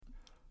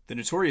The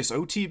Notorious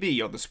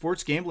OTB on the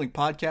Sports Gambling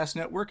Podcast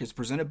Network is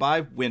presented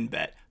by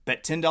WynnBET.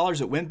 Bet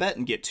 $10 at WynnBET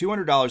and get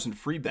 $200 in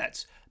free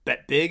bets.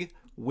 Bet big,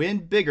 win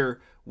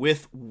bigger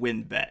with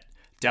WynnBET.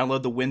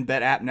 Download the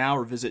WynnBET app now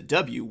or visit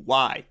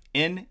WYNNBet.com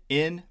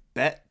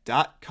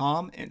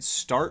and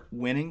start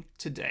winning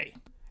today.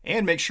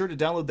 And make sure to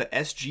download the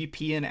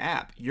SGPN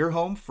app, your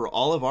home for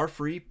all of our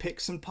free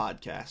picks and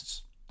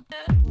podcasts.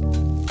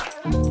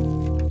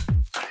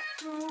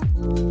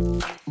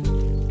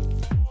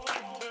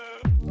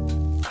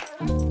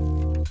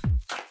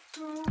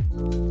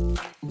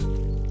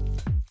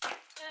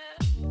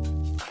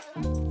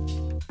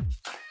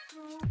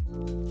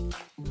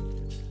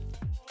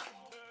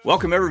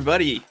 Welcome,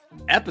 everybody.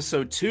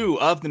 Episode 2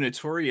 of the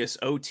Notorious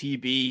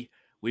OTB.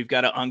 We've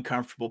got an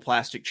uncomfortable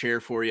plastic chair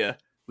for you.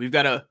 We've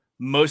got a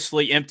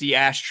mostly empty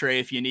ashtray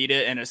if you need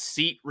it, and a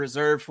seat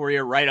reserved for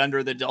you right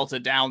under the Delta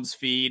Downs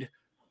feed.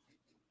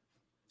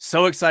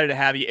 So excited to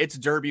have you. It's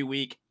Derby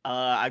week.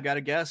 I got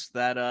to guess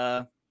that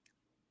I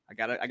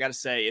gotta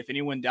say, if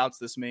anyone doubts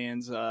this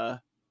man's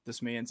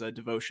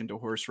devotion to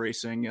horse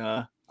racing,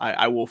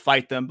 I will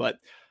fight them. But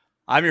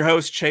I'm your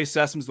host, Chase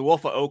Sessoms, the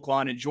Wolf of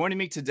Oaklawn, and joining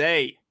me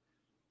today,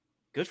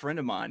 good friend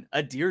of mine,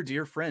 a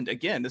dear friend.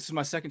 Again, this is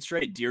my second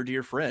straight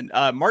dear friend.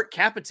 Mark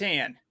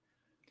Capitan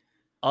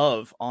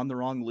of On the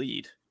Wrong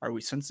Lead. Are we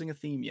sensing a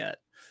theme yet?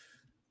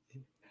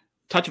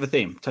 Touch of a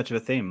theme.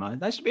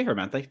 Nice to be here,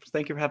 man.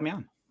 Thank you for having me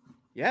on.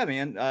 Yeah,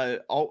 man.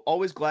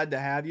 Always glad to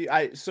have you.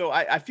 I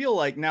feel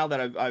like now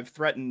that I've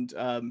threatened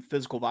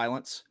physical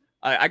violence,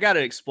 I got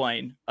to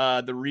explain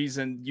the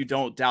reason you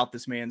don't doubt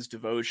this man's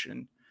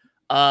devotion.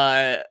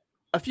 A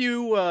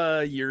few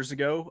years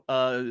ago,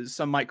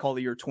 some might call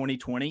the year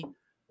 2020,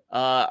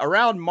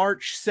 around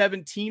March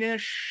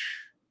 17-ish,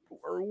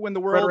 or when the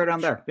world right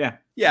around there,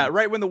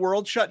 right when the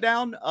world shut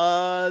down,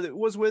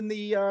 was when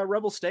the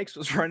Rebel Stakes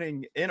was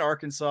running in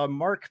Arkansas.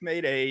 Mark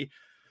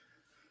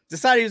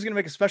decided he was going to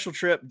make a special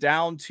trip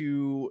down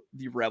to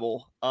the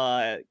Rebel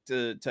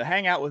to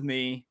hang out with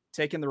me,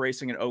 take in the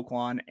racing in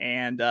Oaklawn,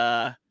 and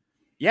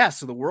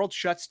so the world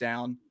shuts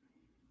down.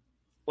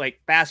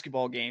 Like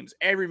basketball games,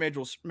 every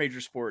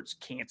major sports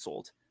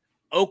canceled.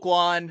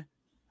 Oaklawn,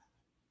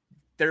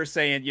 they're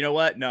saying, you know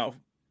what? No,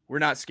 we're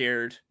not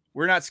scared.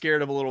 We're not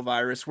scared of a little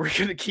virus. We're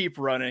going to keep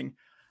running.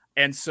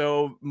 And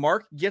so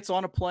Mark gets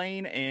on a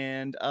plane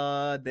and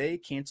they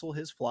cancel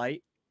his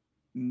flight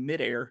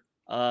midair.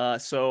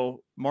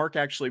 So Mark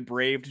actually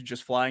braved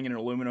just flying in an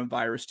aluminum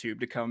virus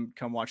tube to come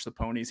watch the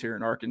ponies here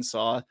in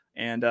Arkansas,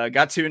 and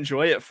got to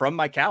enjoy it from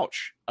my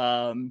couch,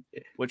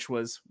 which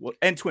was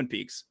and Twin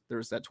Peaks. There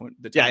was that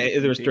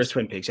there's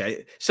Twin Peaks. Yeah.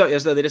 So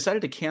as though they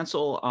decided to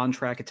cancel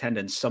on-track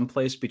attendance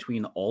someplace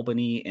between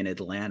Albany and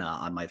Atlanta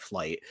on my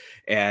flight,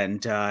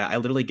 and I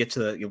literally get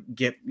to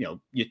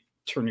you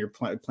turn your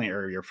plane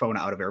or your phone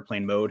out of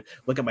airplane mode,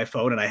 look at my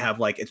phone, and I have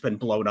it's been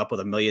blown up with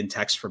a million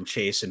texts from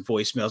Chase and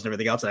voicemails and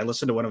everything else. And I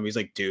listened to one of them. He's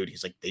like, dude,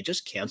 they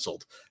just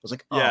canceled. I was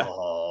like,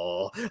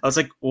 oh, I was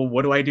like, well,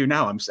 what do I do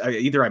now?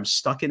 Either I'm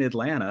stuck in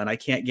Atlanta and I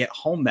can't get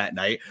home that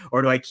night,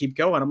 or do I keep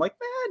going? I'm like,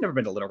 man, I've never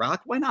been to Little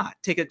Rock. Why not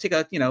take a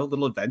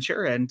little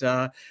adventure? And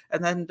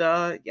then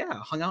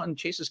hung out on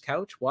Chase's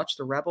couch, watched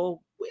the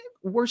Rebel.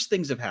 Worse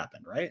things have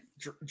happened, right?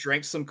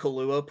 Drank some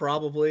Kahlua,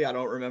 probably. I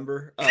don't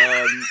remember.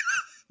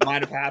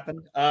 Might have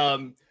happened.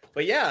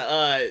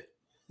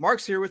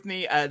 Mark's here with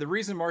me. The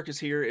reason Mark is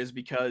here is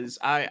because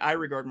I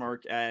regard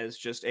Mark as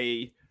just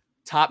a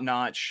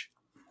top-notch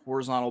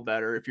horizontal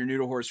bettor. If you're new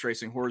to horse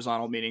racing,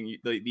 horizontal meaning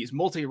these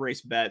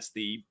multi-race bets,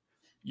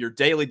 your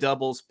daily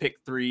doubles, pick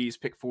threes,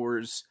 pick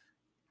fours,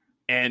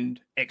 and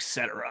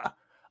etc.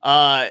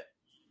 I've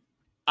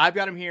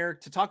got him here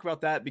to talk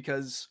about that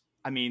because,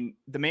 the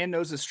man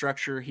knows his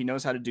structure. He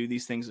knows how to do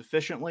these things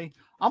efficiently.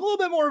 I'm a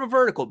little bit more of a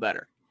vertical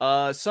bettor.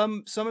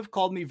 Some have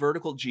called me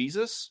Vertical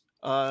Jesus.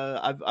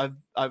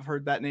 I've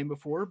heard that name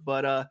before,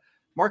 but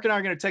Mark and I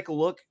are going to take a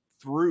look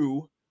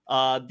through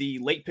the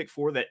late pick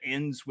 4 that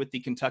ends with the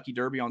Kentucky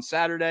Derby on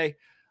Saturday.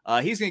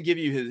 He's going to give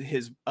you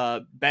his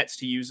bets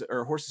to use,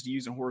 or horses to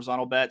use in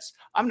horizontal bets.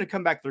 I'm going to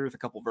come back through with a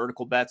couple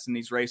vertical bets in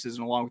these races,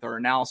 and along with our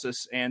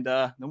analysis, and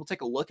then we'll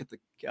take a look at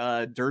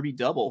the Derby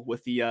double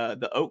with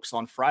the Oaks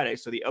on Friday.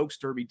 So the Oaks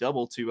Derby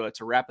double to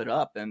wrap it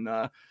up, and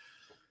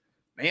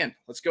man,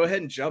 let's go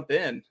ahead and jump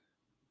in.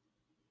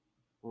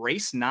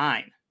 Race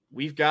 9,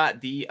 we've got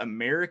the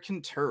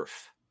American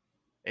Turf.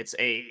 It's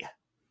a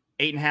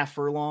 8.5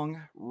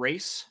 furlong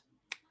race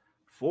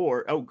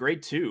for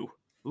grade 2.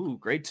 Ooh,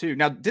 grade 2.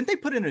 Now, didn't they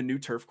put in a new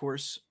turf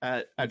course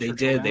at They Churchill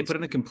did. Downs? They put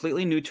in a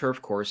completely new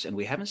turf course, and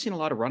we haven't seen a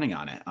lot of running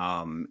on it.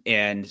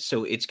 And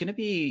so it's going to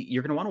be,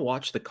 you're going to want to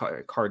watch the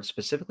card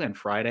specifically on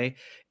Friday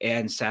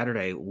and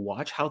Saturday.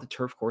 Watch how the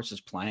turf course is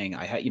playing.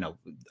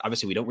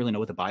 Obviously we don't really know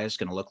what the bias is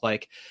going to look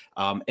like.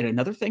 And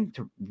another thing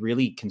to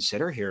really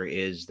consider here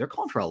is they're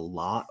calling for a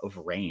lot of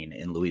rain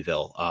in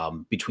Louisville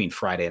between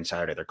Friday and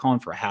Saturday. They're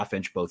calling for a half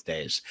inch both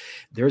days.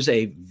 There's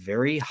a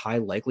very high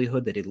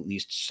likelihood that at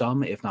least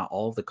some, if not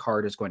all of the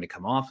card is is going to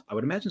come off. I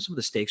would imagine some of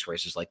the stakes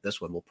races like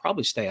this one will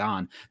probably stay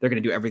on. They're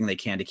going to do everything they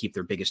can to keep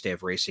their biggest day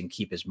of racing,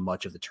 keep as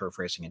much of the turf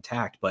racing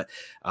intact. But,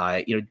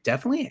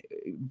 definitely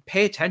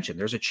pay attention.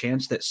 There's a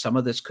chance that some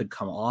of this could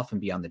come off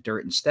and be on the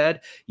dirt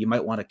instead. You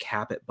might want to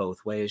cap it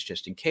both ways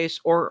just in case,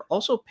 or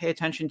also pay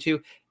attention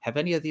to, have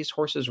any of these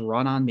horses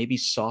run on maybe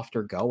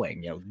softer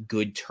going,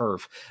 good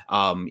turf?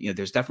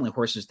 There's definitely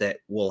horses that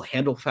will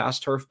handle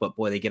fast turf, but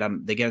boy, they get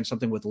on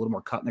something with a little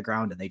more cut in the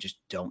ground and they just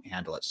don't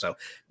handle it. So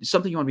it's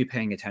something you want to be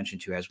paying attention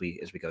to as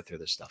we go through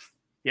this stuff.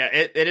 Yeah,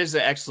 it is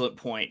an excellent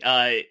point.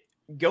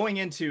 Going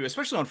into,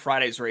 especially on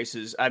Friday's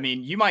races, I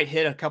mean, you might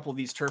hit a couple of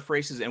these turf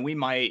races and we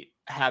might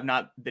have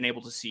not been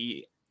able to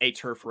see a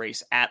turf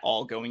race at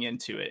all going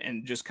into it,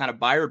 and just kind of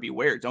buyer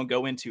beware. Don't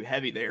go in too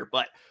heavy there.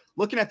 But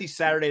looking at these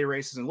Saturday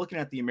races and looking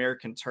at the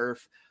American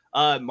turf,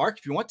 Mark,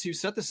 if you want to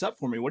set this up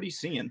for me, what are you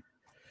seeing?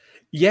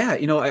 Yeah,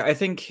 I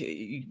think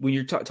when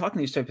you're talking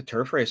these type of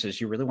turf races,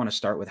 you really want to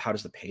start with how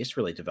does the pace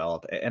really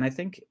develop. And I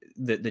think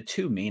the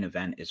two main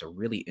event is a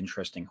really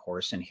interesting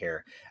horse in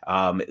here.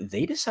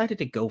 They decided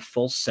to go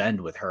full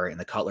send with her in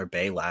the Cutler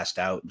Bay last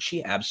out.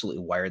 She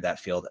absolutely wired that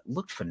field. It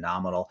looked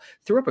phenomenal.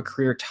 Threw up a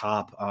career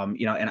top.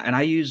 And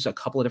I use a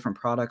couple of different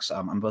products.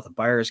 I'm both a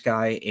buyer's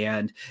guy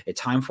and a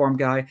Timeform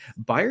guy.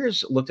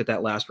 Buyers looked at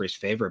that last race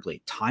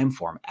favorably.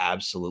 Timeform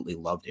absolutely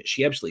loved it.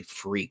 She absolutely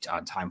freaked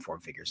on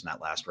Timeform figures in that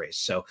last race.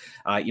 So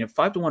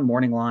 5-1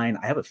 morning line.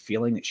 I have a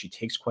feeling that she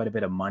takes quite a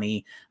bit of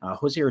money.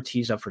 Jose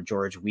Ortiz up for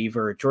George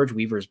Weaver. George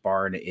Weaver's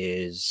barn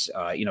is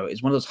one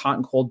of those hot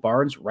and cold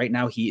barns. Right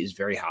now, he is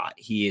very hot.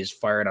 He is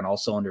firing on all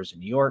cylinders in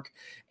New York.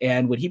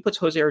 And when he puts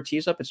Jose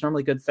Ortiz up, it's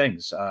normally good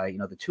things.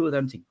 The two of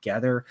them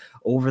together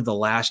over the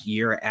last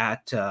year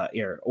are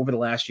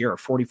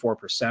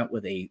 44%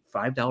 with a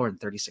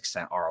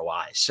 $5.36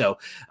 ROI. So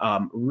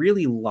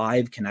really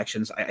live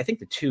connections. I think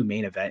the two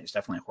main event is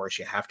definitely a horse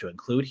you have to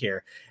include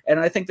here. And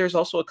I think there's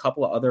also a couple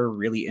of other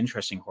really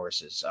interesting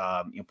horses.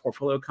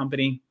 Portfolio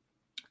Company,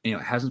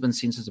 hasn't been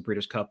seen since the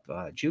Breeders' Cup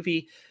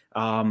Juvie.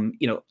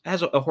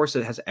 Has a horse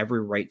that has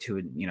every right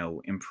to,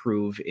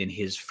 improve in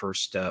his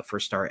first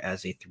start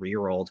as a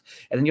 3-year-old.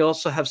 And then you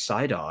also have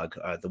Dog,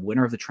 the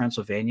winner of the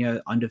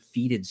Transylvania,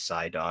 undefeated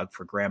Dog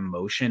for Graham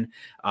Motion.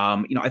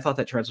 I thought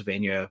that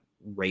Transylvania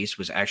race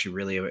was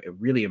actually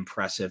really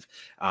impressive.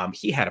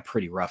 He had a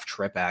pretty rough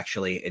trip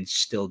actually and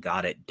still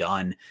got it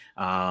done.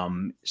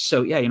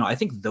 I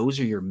think those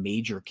are your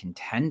major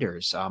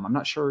contenders. I'm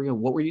not sure,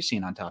 what were you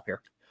seeing on top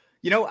here?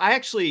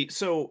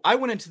 I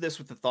went into this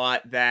with the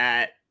thought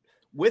that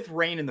with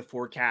rain in the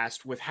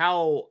forecast, with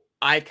how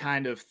I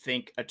kind of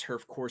think a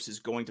turf course is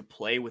going to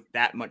play with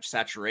that much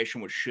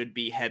saturation, which should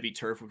be heavy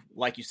turf, with,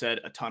 like you said,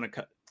 a ton of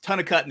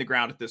cut in the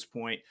ground at this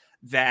point,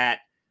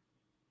 that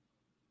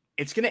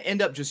it's going to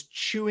end up just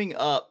chewing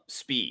up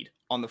speed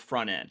on the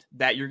front end,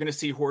 that you're going to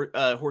see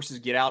horses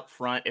get out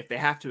front. If they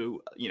have to,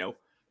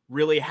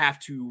 really have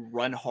to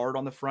run hard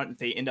on the front, if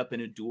they end up in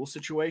a duel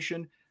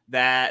situation,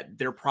 that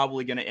they're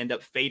probably going to end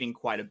up fading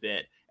quite a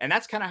bit. And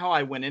that's kind of how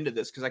I went into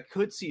this, because I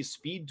could see a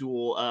speed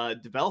duel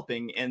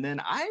developing. And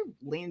then I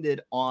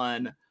landed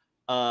on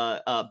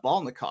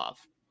Balnikov,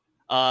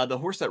 the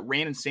horse that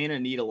ran in Santa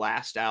Anita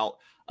last out.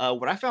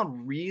 What I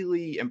found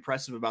really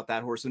impressive about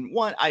that horse, and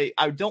one,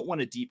 I don't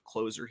want a deep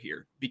closer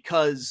here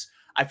because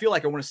I feel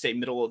like I want to stay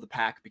middle of the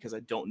pack because I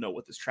don't know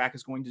what this track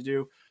is going to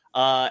do.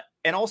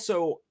 And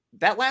also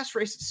that last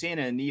race at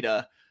Santa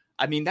Anita,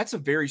 I mean, that's a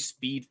very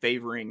speed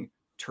favoring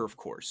turf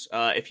course.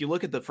 If you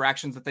look at the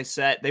fractions that they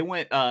set, they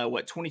went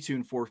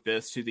 22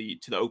 4/5 to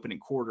the opening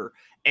quarter,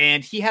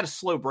 and he had a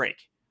slow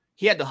break.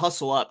 He had to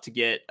hustle up to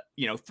get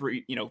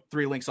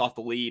three lengths off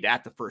the lead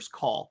at the first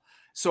call.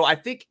 So I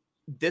think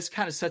this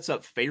kind of sets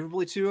up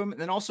favorably to him.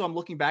 And then also I'm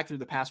looking back through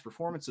the past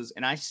performances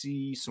and I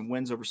see some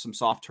wins over some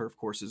soft turf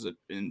courses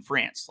in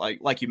France,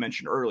 like you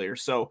mentioned earlier.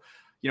 So,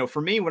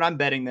 for me, when I'm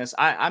betting this,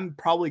 I'm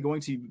probably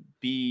going to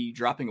be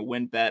dropping a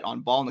win bet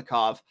on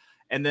Balnikov.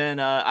 And then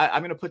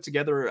I'm going to put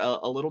together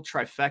a little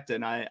trifecta,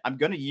 and I'm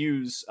going to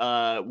use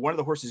one of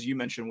the horses you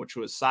mentioned, which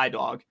was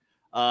Dog,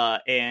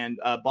 and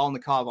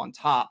Balnikov on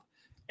top.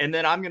 And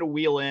then I'm going to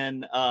wheel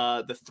in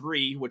the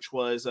 3, which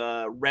was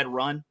Red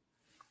Run.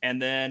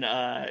 And then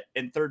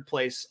in third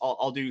place,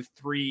 I'll do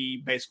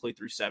 3 basically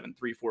through 7,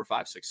 3, 4,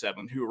 5, 6,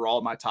 7, who are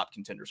all my top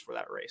contenders for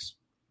that race.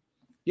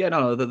 Yeah,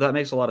 no, that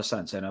makes a lot of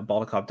sense. And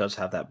Balnikov does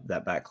have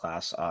that back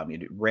class.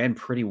 It ran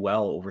pretty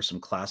well over some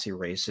classy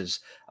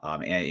races,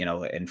 and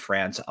in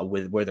France,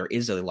 where there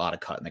is a lot of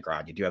cut in the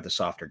ground. You do have the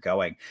softer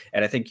going,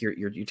 and I think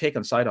your take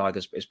on Dog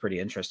is pretty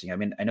interesting. I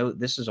mean, I know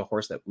this is a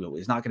horse that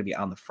is not going to be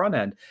on the front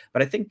end,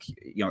 but I think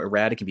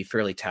Errata can be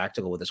fairly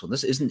tactical with this one.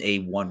 This isn't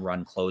a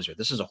one-run closer.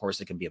 This is a horse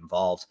that can be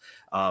involved.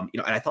 And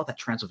I thought that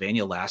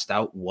Transylvania last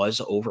out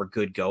was over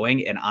good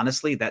going, and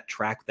honestly, that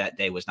track that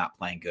day was not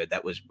playing good.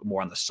 That was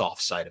more on the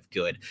soft side of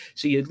good. good.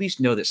 So you at least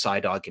know that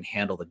Psydog can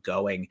handle the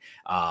going.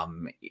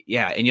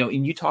 Yeah, and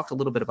and you talked a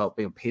little bit about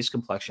pace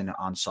complexion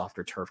on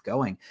softer turf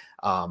going.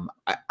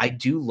 I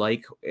do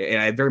like,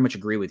 and I very much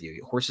agree with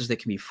you. Horses that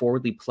can be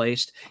forwardly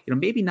placed.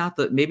 Maybe not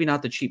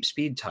the cheap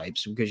speed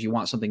types, because you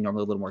want something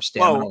normally a little more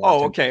stamina.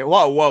 Okay.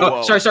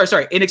 Whoa.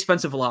 Sorry.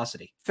 Inexpensive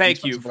velocity.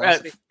 Thank you.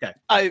 Velocity?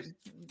 Okay.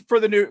 For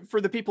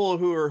the people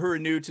who are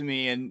new to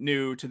me and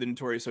new to the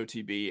Notorious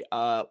OTB,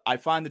 I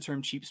find the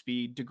term cheap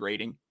speed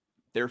degrading.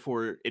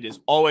 Therefore, it is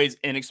always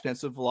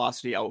inexpensive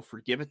velocity. I will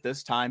forgive it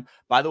this time.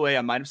 By the way,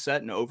 I might have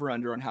set an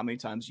over-under on how many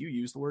times you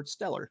use the word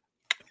stellar.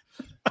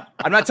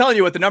 I'm not telling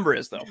you what the number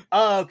is, though.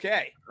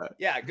 Okay.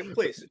 Yeah,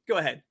 please, go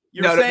ahead.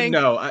 You're saying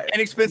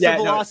inexpensive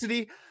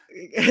velocity? No.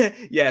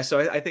 Yeah,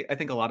 so I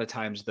think a lot of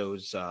times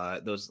those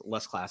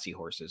less classy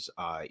horses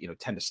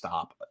tend to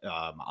stop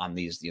on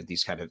these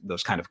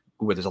those kind of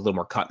where there's a little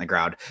more cut in the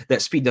ground.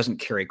 That speed doesn't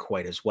carry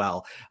quite as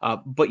well.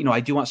 But I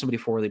do want somebody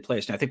forwardly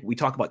placed. And I think we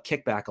talk about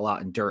kickback a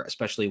lot in dirt,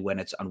 especially when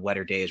it's on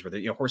wetter days where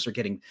the horses are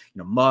getting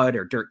mud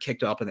or dirt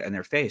kicked up in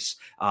their face,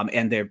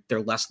 and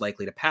they're less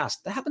likely to pass.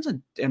 That happens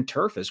in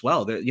turf as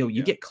well.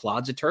 You get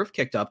clods of turf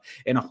kicked up,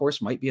 and a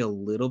horse might be a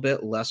little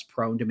bit less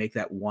prone to make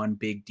that one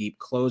big deep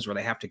close where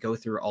they have to go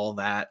through all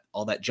that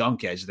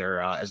junk as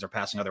they're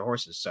passing other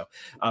horses. So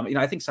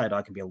I think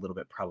Psydog can be a little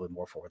bit probably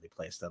more forwardly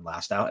placed than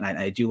Last Out, and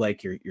I do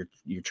like your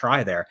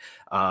try there.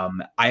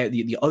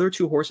 The other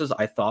two horses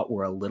I thought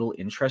were a little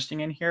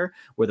interesting in here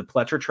were the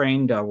Pletcher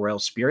trained Royal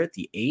Spirit,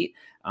 the 8.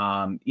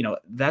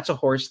 That's a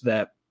horse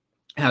that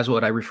has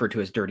what I refer to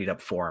as dirtied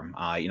up form.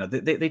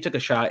 They took a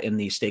shot in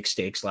the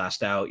stakes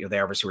Last Out. They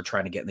obviously were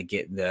trying to get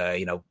in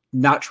the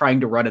not trying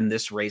to run in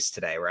this race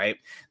today, right?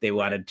 They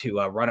wanted to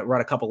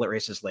run a couple of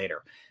races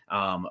later.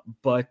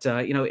 But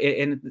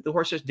and the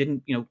horses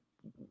didn't,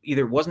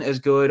 either wasn't as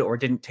good or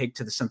didn't take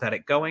to the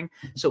synthetic going.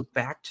 So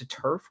back to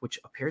turf, which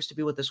appears to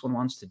be what this one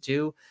wants to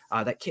do.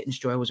 That Kitten's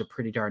Joy was a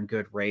pretty darn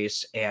good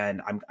race,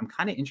 and I'm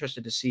kind of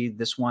interested to see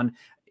this one.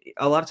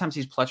 A lot of times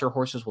these Pletcher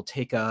horses will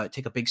take a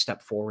big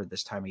step forward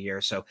this time of year.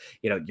 So,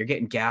 you're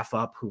getting Gaff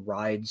Up, who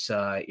rides,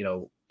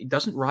 he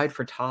doesn't ride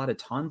for Todd a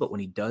ton, but when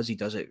he does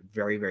it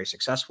very, very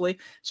successfully.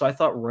 So I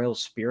thought Royal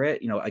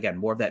Spirit, again,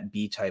 more of that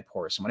B type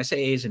horse. And when I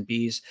say A's and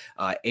B's,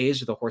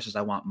 A's are the horses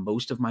I want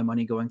most of my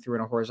money going through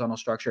in a horizontal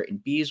structure,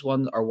 and B's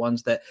are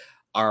ones that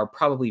are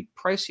probably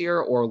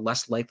pricier or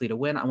less likely to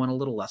win. I want a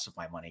little less of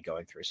my money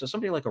going through. So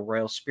somebody like a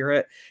Royal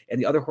Spirit.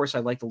 And the other horse I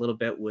liked a little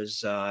bit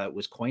was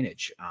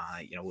Coinage,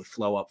 with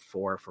Flow Up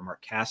for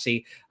Mark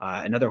Casse,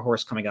 another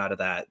horse coming out of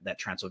that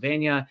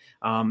Transylvania.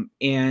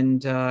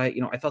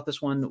 I thought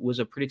this one was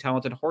a pretty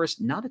talented horse,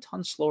 not a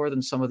ton slower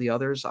than some of the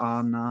others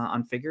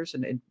on figures,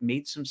 and it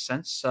made some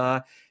sense.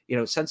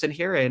 Sense in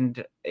here.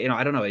 And,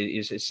 I don't know,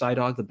 is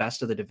Psydog the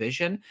best of the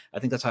division? I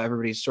think that's how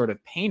everybody's sort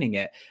of painting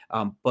it.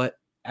 But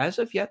as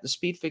of yet, the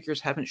speed figures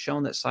haven't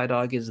shown that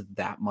Psydog is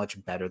that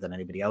much better than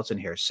anybody else in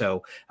here.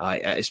 So,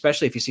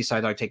 especially if you see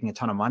Psydog taking a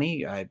ton of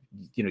money,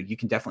 you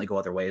can definitely go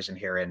other ways in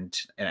here, and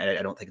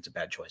I don't think it's a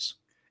bad choice.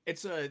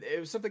 It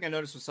was something I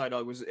noticed with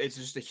Psydog it's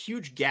just a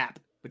huge gap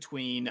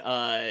between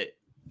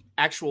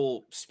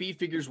actual speed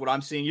figures. What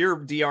I'm seeing, you're a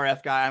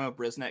DRF guy, I'm a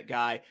Brisnet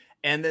guy.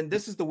 And then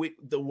this is the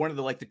one of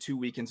the 2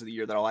 weekends of the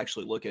year that I'll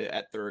actually look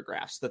at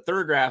thoroughgraphs. The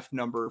thoroughgraph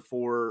number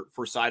for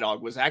Psydog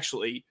was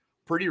actually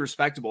pretty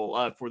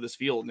respectable for this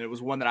field, and it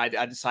was one that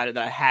I decided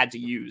that I had to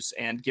use,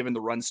 and given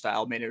the run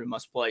style, made it a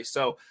must play.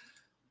 So,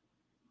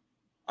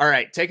 all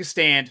right, take a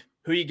stand.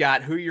 Who you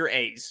got? Who are your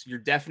A's? Your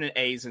definite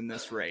A's in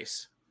this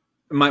race?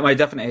 My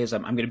definite A is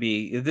I'm going to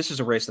be. This is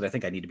a race that I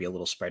think I need to be a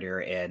little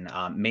spreadier in.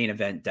 Main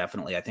event,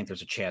 definitely. I think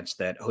there's a chance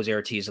that Jose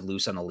Ortiz and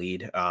Loose on the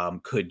lead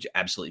could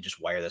absolutely just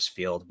wire this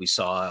field. We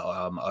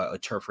saw a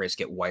turf race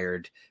get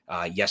wired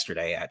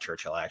yesterday at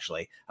Churchill,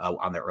 actually,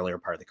 on the earlier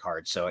part of the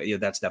card. So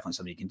that's definitely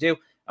something you can do.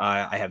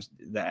 I have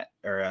that,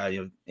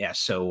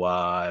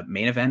 So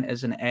main event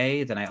is an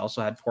A. Then I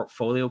also had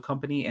Portfolio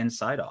Company and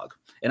Psydog.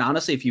 And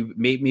honestly, if you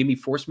maybe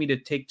force me to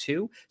take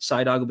two,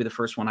 Psydog would be the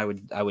first one I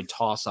would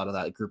toss out of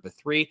that group of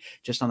three,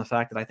 just on the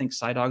fact that I think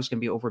Psydog's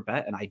going to be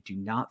overbet, and I do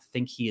not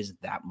think he is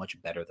that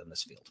much better than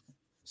this field.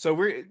 So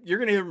you're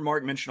going to hear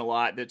Mark mention a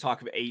lot the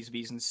talk of A's,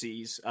 B's, and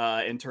C's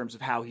in terms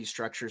of how he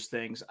structures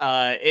things.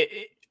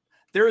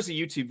 There is a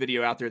YouTube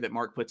video out there that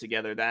Mark put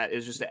together that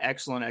is just an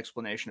excellent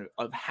explanation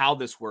of how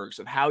this works,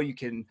 of how you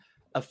can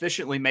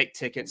efficiently make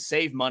tickets,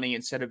 save money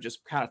instead of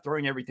just kind of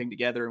throwing everything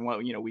together in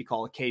what we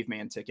call a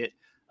caveman ticket.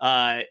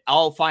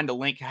 I'll find a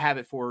link, have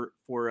it for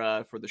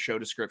the show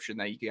description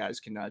that you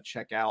guys can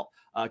check out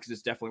because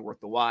it's definitely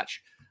worth the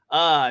watch.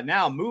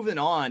 Now moving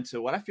on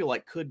to what I feel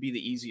like could be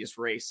the easiest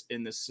race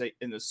in this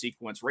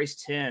sequence, race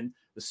 10,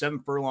 the 7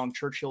 furlong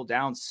Churchill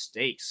Downs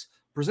Stakes,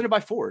 presented by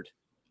Ford.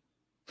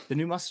 The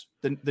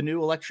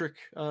new electric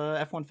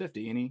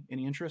F-150.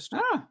 Any interest?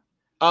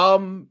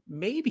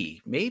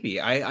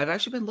 Maybe. I've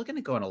actually been looking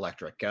at going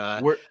electric.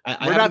 We're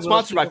not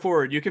sponsored by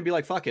Ford. You can be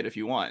like, fuck it if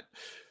you want.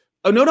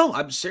 Oh no!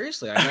 I'm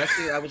seriously.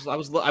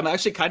 I'm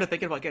actually kind of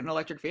thinking about getting an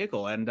electric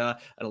vehicle and an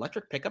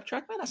electric pickup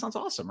truck. Man, that sounds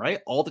awesome, right?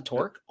 All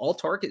torque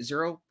at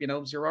zero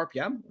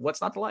RPM.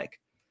 What's not to like?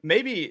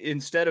 Maybe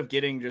instead of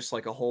getting just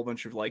like a whole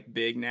bunch of like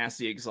big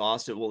nasty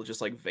exhaust, it will just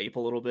like vape a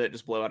little bit,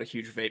 just blow out a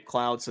huge vape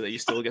cloud, so that you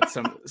still get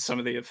some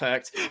of the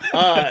effect.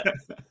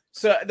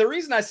 So the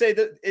reason I say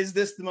that is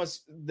this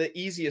the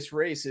easiest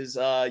race is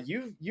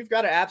you've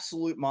got an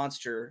absolute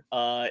monster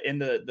in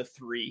the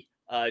three.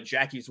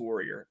 Jackie's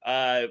Warrior.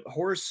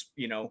 Horse,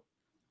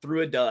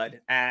 threw a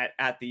dud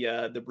at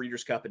the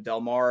Breeders' Cup at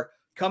Del Mar.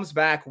 Comes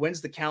back, wins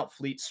the Count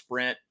Fleet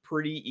Sprint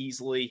pretty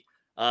easily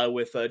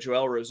with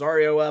Joel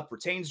Rosario up,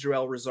 retains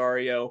Joel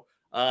Rosario.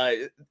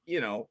 I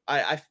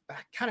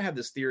kind of have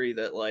this theory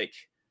that like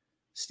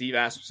Steve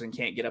Asmussen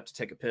can't get up to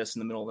take a piss in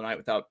the middle of the night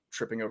without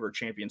tripping over a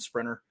champion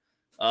sprinter.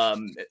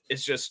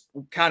 It's just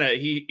kind of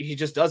he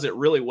just does it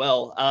really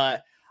well.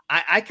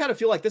 I kind of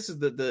feel like this is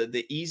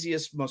the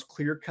easiest, most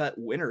clear-cut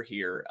winner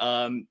here.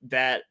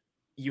 That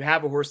you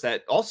have a horse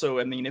that also,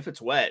 I mean, if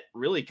it's wet,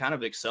 really kind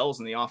of excels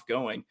in the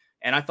off-going.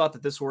 And I thought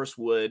that this horse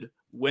would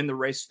win the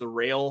race to the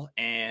rail.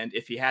 And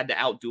if he had to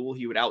outduel,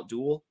 he would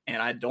outduel.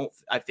 And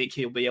I think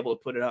he'll be able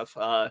to put enough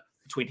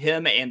between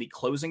him and the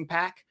closing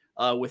pack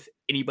with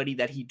anybody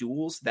that he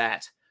duels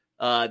that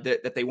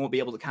they won't be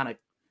able to kind of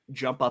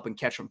jump up and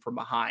catch him from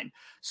behind.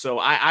 So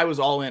I was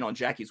all in on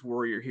Jackie's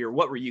Warrior here.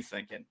 What were you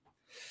thinking?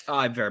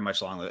 I'm very much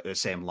along the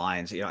same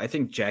lines. I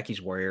think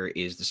Jackie's Warrior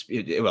is the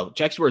speed. Well,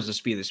 Jackie's Warrior is the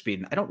speed of the speed.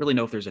 And I don't really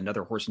know if there's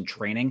another horse in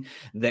training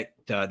that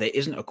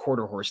isn't a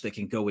quarter horse that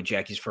can go with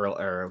Jackie's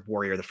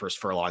Warrior the first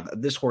furlong.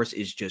 This horse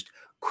is just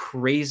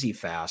crazy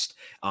fast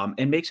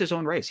and makes his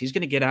own race. He's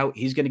going to get out.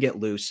 He's going to get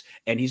loose,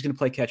 and he's going to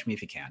play catch me if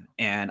he can.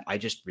 And I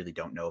just really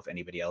don't know if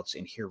anybody else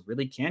in here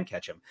really can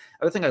catch him.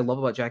 Other thing I love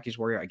about Jackie's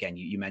Warrior, again,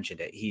 you mentioned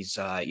it. He's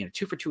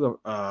 2 for 2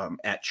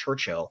 at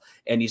Churchill,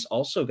 and he's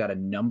also got a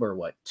number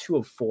 2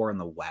 of 4 in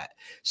the wet.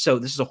 So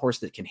this is a horse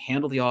that can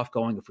handle the off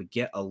going. If we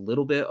get a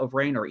little bit of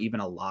rain or even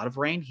a lot of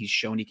rain, he's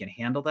shown he can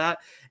handle that.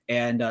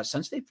 And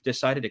since they've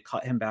decided to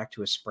cut him back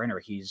to a sprinter,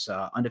 he's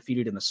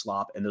undefeated in the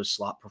slop, and those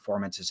slop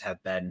performances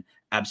have been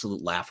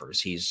absolute laughers.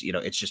 He's,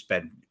 it's just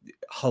been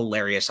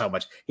hilarious how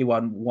much he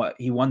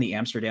won the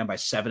Amsterdam by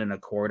 7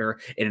 1/4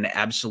 in an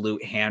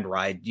absolute hand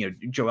ride.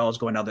 Joel is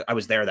going down I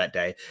was there that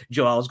day.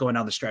 Joel is going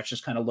down the stretch,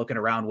 just kind of looking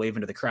around,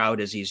 waving to the crowd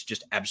as he's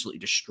just absolutely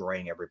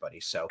destroying everybody.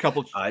 So a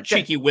couple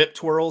cheeky whip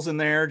twirls in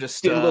there,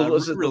 just the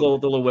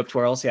little whip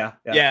twirls. Yeah.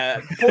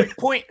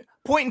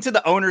 Pointing to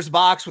the owner's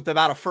box with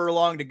about a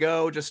furlong to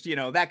go. Just,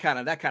 that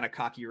kind of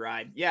cocky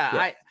ride.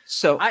 Yeah.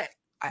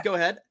 Go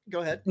ahead.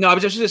 No, I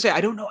was just going to say, I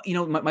don't know.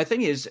 My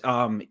thing is,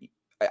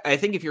 I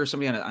think if you're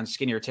somebody on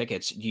skinnier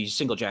tickets, you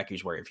single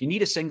Jackie's Warrior. If you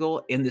need a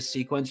single in this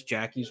sequence,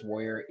 Jackie's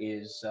Warrior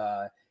is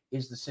the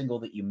single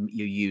that you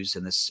use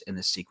in this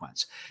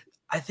sequence.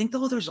 I think,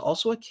 though, there's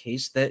also a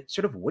case that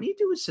sort of, what do you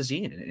do with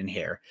Cezine in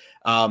here?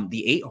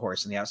 The 8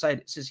 horse on the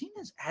outside. Cezine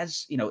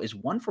is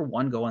 1 for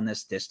 1 going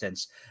this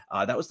distance.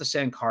 That was the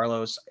San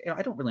Carlos.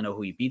 I don't really know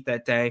who he beat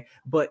that day,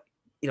 but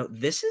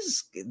this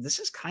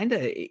is kind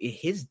of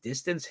his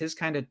distance, his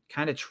kind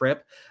of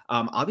trip.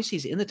 Obviously,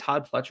 he's in the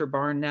Todd Pletcher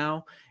barn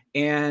now,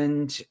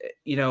 and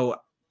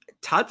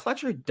Todd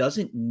Pletcher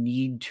doesn't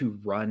need to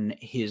run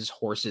his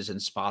horses in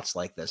spots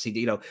like this.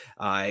 He,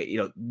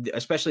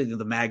 especially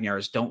the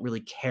Magnars don't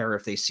really care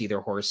if they see their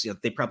horse.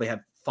 They probably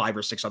have 5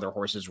 or 6 other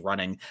horses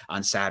running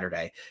on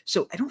Saturday.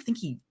 So I don't think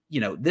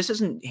this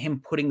isn't him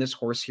putting this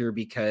horse here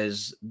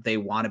because they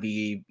want to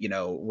be,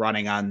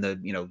 running on the,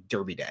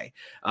 Derby day.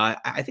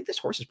 I think this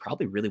horse is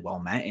probably really well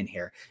met in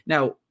here.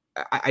 Now,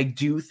 I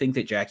do think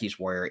that Jackie's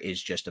Warrior is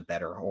just a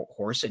better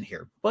horse in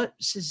here, but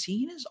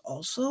Cezine is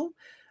also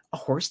a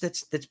horse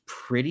that's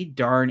pretty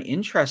darn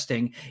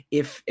interesting.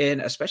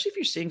 And especially if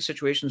you're seeing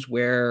situations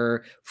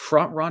where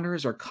front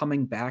runners are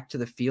coming back to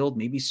the field,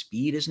 maybe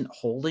speed isn't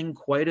holding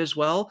quite as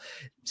well.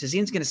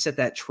 Cezine's going to set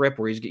that trip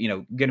where he's,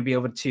 going to be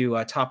able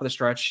to top of the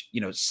stretch,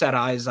 set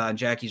eyes on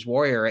Jackie's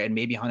Warrior and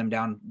maybe hunt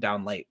him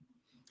down late.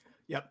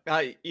 Yep.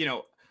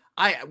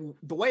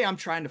 The way I'm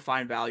trying to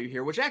find value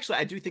here, which actually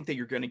I do think that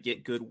you're going to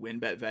get good win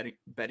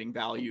betting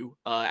value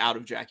out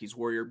of Jackie's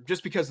Warrior,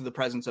 just because of the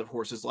presence of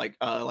horses like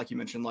you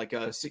mentioned, like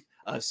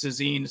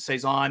Cezine,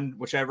 Cezanne,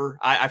 whichever.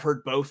 I've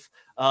heard both,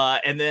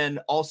 and then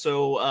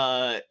also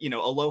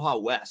Aloha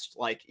West.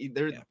 Like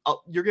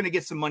you're going to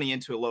get some money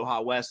into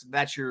Aloha West.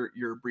 That's your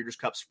Breeders'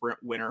 Cup Sprint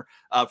winner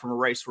from a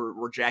race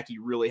where Jackie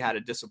really had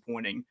a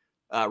disappointing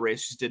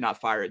race. Just did not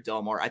fire at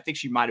Del Mar. I think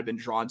she might have been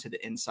drawn to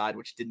the inside,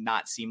 which did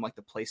not seem like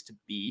the place to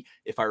be,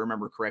 if I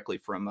remember correctly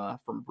from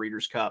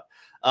Breeders' Cup.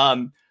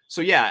 So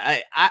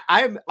yeah,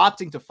 I'm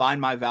opting to find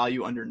my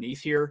value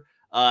underneath here,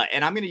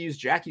 and I'm going to use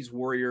Jackie's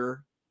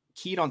Warrior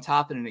keyed on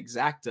top in an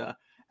exacta,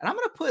 and I'm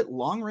going to put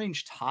Long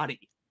Range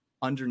Toddy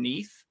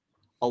underneath,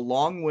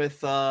 along with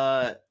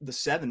the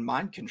 7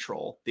 Mind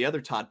Control, the other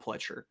Todd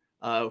Pletcher,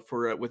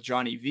 with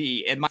Johnny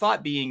V. And my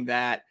thought being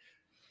that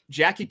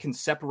Jackie can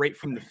separate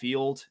from the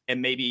field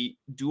and maybe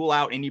duel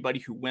out anybody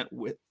who went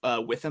with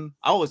him.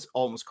 I always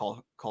almost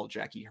call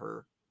Jackie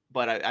her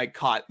but I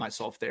caught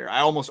myself there. I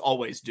almost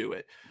always do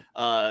it.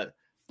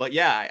 But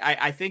yeah,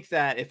 I think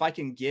that if I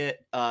can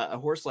get a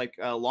horse like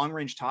Long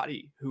Range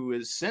Toddy, who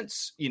is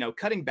since,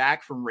 cutting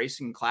back from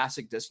racing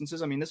classic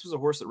distances. I mean, this was a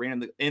horse that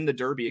ran in the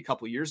Derby a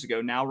couple years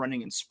ago, now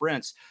running in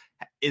sprints,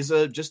 is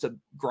just a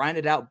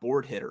grinded out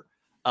board hitter.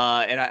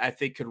 And I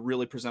think could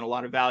really present a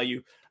lot of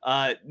value.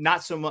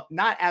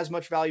 Not as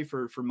much value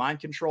for mind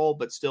control,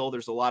 but still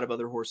there's a lot of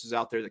other horses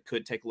out there that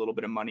could take a little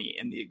bit of money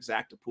in the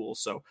exacta pool.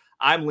 So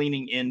I'm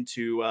leaning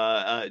into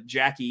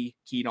Jackie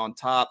Keyed on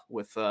top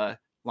with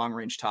Long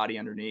Range Toddy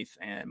underneath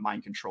and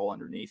mind control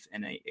underneath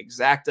in a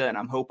exacta. And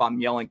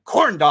I'm yelling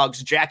corn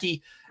dogs,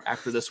 Jackie,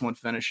 after this one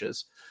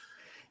finishes.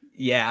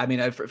 Yeah, I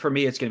mean, for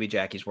me, it's going to be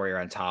Jackie's Warrior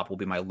on top will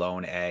be my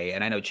lone A.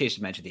 And I know Chase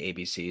mentioned the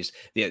ABCs.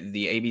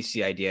 The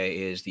ABC idea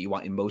is that you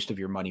want most of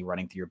your money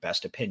running through your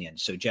best opinion.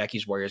 So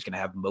Jackie's Warrior is going to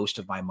have most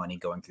of my money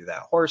going through that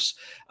horse.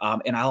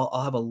 And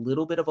I'll have a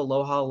little bit of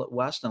Aloha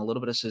West and a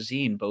little bit of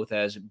Sazine, both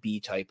as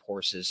B-type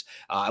horses.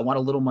 I want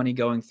a little money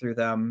going through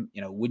them.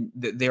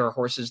 There are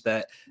horses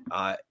that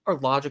are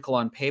logical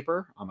on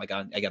paper. Oh my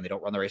God, again, they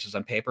don't run the races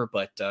on paper,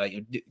 but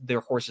they're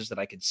horses that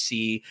I could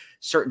see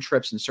certain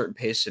trips and certain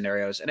pace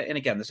scenarios. And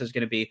again, this is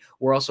going to be,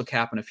 we're also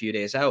capping a few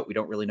days out. We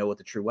don't really know what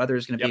the true weather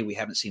is going to be. We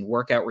haven't seen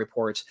workout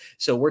reports.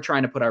 So we're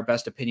trying to put our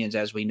best opinions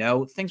as we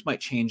know. Things might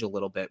change a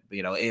little bit.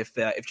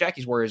 If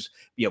Jackie's Warriors,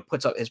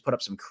 has put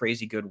up some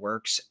crazy good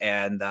works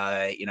and,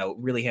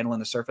 really handling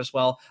the surface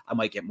well, I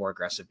might get more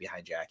aggressive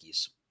behind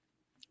Jackie's.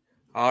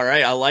 All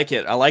right. I like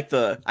it.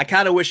 I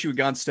kind of wish you had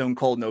gone stone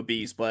cold, no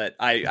bees, but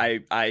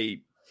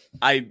I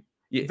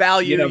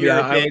value your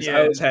opinion.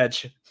 I always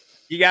hedge.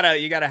 You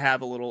gotta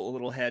have a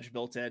little hedge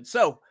built in.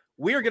 So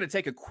we are going to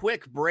take a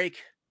quick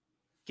break,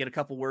 get a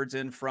couple words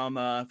in from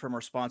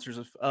our sponsors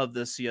of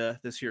this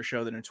here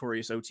show, the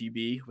Notorious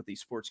OTB with the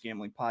Sports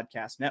Gambling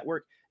Podcast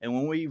Network. And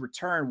when we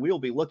return, we'll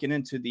be looking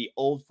into the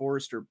Old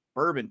Forester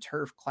Bourbon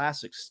Turf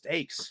Classic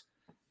Stakes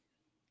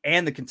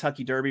and the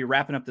Kentucky Derby,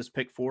 wrapping up this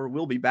pick four.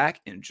 We'll be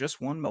back in just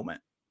one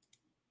moment.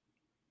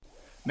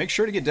 Make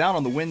sure to get down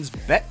on the Wynn's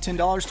Bet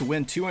 $10 to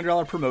win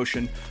 $200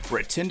 promotion,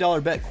 where a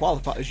 $10 bet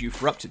qualifies you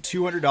for up to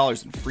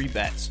 $200 in free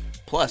bets.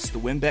 Plus, the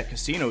WynnBET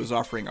Casino is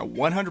offering a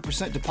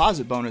 100%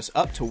 deposit bonus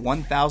up to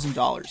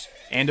 $1,000.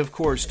 And of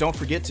course, don't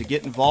forget to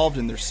get involved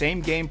in their same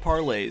game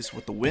parlays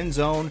with the Win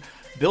Zone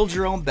Build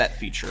Your Own Bet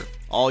feature.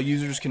 All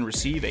users can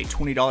receive a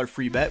 $20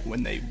 free bet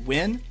when they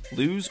win,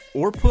 lose,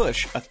 or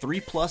push a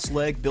 3+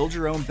 leg Build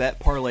Your Own Bet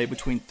parlay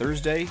between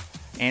Thursday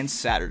and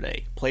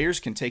Saturday. Players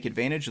can take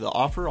advantage of the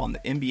offer on the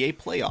NBA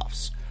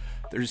playoffs.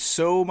 There's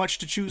so much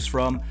to choose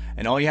from,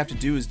 and all you have to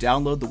do is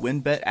download the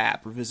WynnBET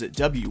app or visit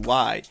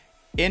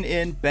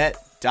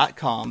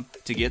wynnbet.com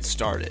to get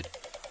started.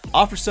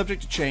 Offer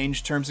subject to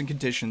change, terms and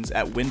conditions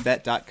at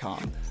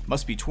wynnbet.com.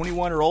 Must be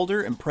 21 or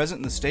older and present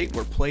in the state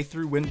where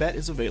playthrough WynnBET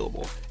is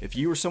available. If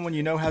you or someone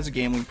you know has a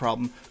gambling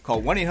problem,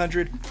 call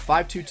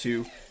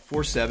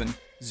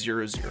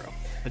 1-800-522-4700.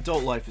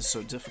 Adult life is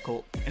so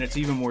difficult, and it's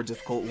even more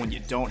difficult when you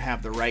don't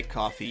have the right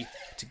coffee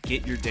to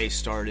get your day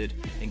started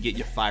and get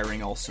you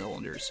firing all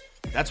cylinders.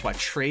 That's why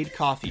Trade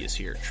Coffee is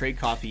here. Trade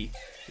Coffee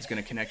is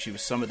going to connect you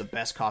with some of the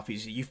best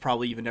coffees you've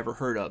probably even never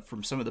heard of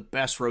from some of the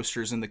best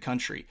roasters in the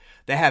country.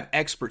 They have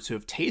experts who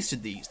have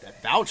tasted these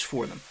that vouch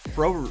for them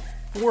for over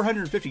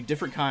 450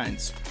 different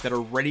kinds that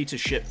are ready to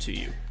ship to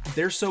you.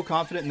 They're so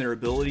confident in their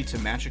ability to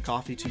match a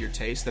coffee to your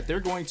taste that they're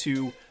going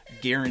to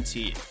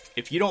guarantee it.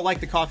 If you don't like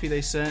the coffee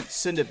they sent,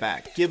 send it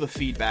back, give a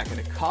feedback, and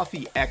a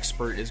coffee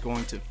expert is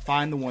going to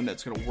find the one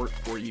that's going to work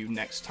for you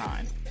next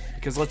time.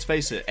 Because let's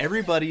face it,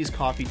 everybody's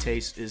coffee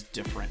taste is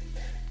different.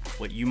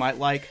 What you might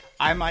like,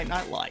 I might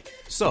not like.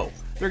 So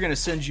they're going to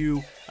send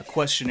you a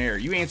questionnaire.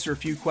 You answer a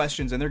few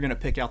questions and they're going to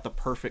pick out the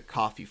perfect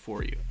coffee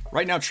for you.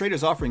 Right now, Trade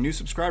is offering new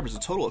subscribers a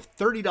total of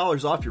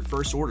 $30 off your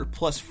first order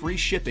plus free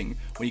shipping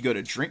when you go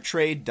to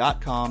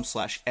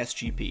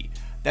drinktrade.com/SGP.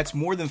 That's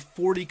more than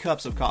 40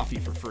 cups of coffee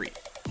for free.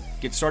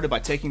 Get started by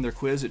taking their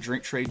quiz at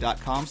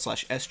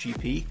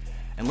drinktrade.com/SGP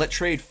and let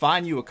Trade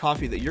find you a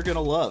coffee that you're going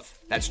to love.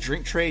 That's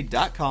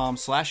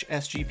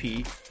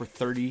drinktrade.com/SGP for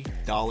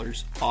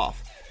 $30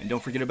 off. And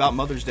don't forget about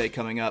Mother's Day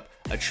coming up.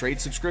 A Trade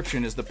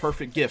subscription is the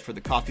perfect gift for the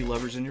coffee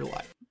lovers in your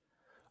life.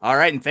 All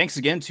right, and thanks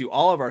again to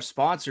all of our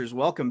sponsors.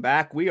 Welcome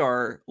back. We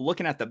are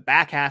looking at the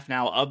back half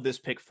now of this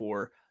pick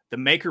four, the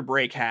make or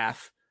break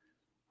half.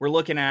 We're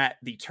looking at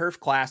the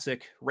Turf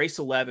Classic, race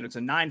 11. It's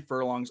a 9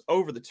 furlongs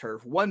over the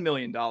turf, $1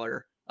 million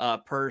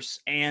purse.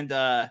 And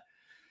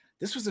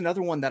this was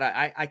another one that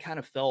I kind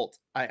of felt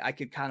I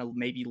could kind of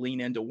maybe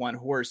lean into one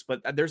horse, but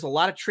there's a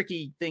lot of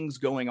tricky things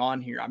going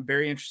on here. I'm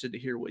very interested to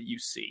hear what you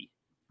see.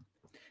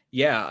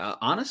 Yeah,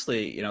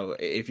 honestly,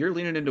 if you're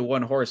leaning into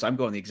one horse, I'm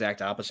going the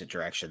exact opposite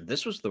direction.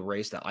 This was the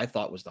race that I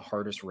thought was the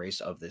hardest race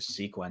of this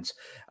sequence.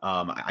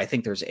 I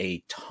think there's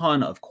a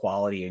ton of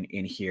quality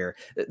in here.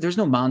 There's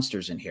no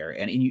monsters in here,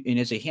 and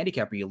as a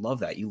handicapper, you love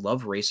that. You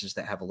love races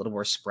that have a little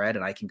more spread,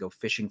 and I can go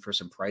fishing for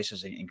some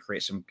prices and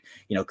create some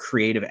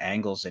creative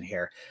angles in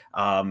here.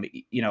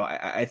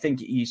 I think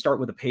you start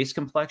with a pace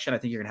complexion. I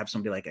think you're gonna have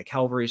somebody like a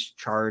Calvary's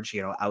Charge,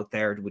 out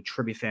there with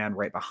Tribufan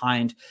right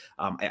behind.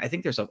 I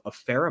think there's a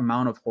fair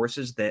amount of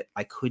horses that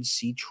I could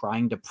see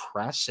trying to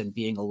press and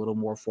being a little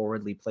more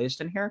forwardly placed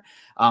in here.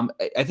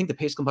 I think the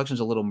pace complexion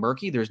is a little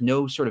murky. There's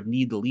no sort of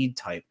need the lead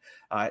type.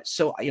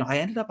 So I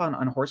ended up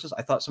on horses.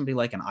 I thought somebody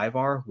like an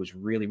Ivar was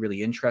really,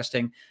 really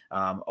interesting.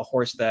 A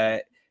horse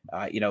that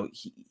I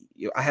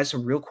had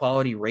some real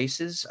quality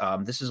races.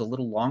 This is a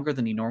little longer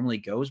than he normally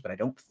goes, but I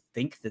don't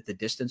think that the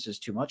distance is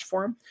too much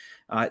for him.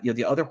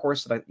 The other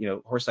horse that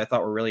I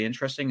thought were really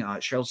interesting,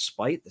 Cheryl's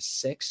Spite, the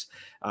 6.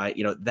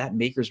 That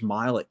Maker's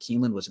Mile at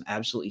Keeneland was an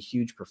absolutely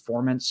huge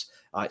performance.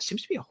 It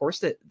seems to be a horse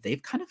that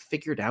they've kind of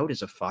figured out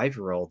as a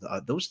 5-year-old.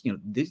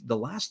 The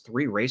last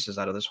 3 races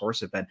out of this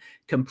horse have been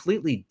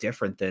completely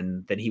different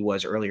than he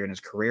was earlier in his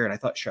career. And I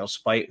thought Cheryl's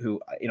Spite,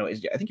 who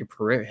is I think your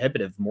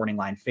prohibitive morning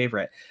line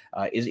favorite,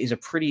 is a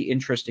pretty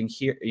interesting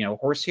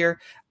horse here.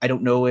 I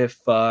don't know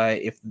if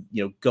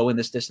going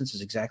this distance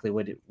is exactly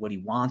what he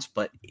wants,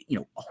 but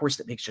a horse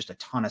that makes just a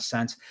ton of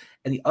sense.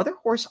 And the other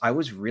horse I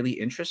was really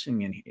interested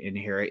in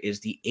here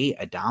is the 8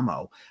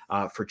 Adamo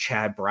for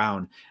Chad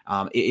Brown.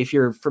 If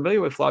you're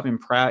familiar with Flavien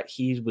Prat,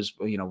 he was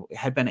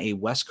had been a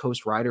West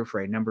Coast rider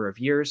for a number of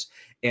years.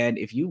 And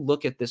if you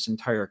look at this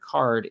entire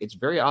card, it's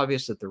very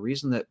obvious that the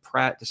reason that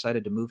Pratt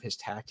decided to move his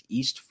tact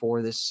east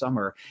for this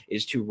summer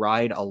is to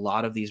ride a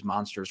lot of these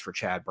monsters for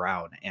Chad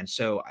Brown. And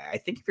so I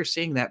think if you're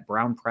seeing that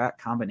Brown-Pratt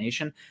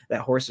combination,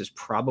 that horse is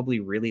probably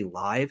really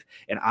live.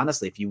 And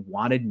honestly, if you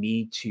wanted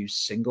me to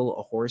single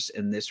a horse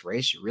in this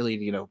race, you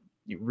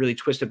really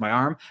twisted my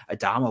arm,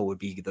 Adamo would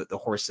be the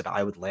horse that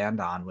I would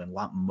land on and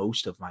want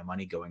most of my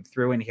money going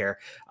through in here.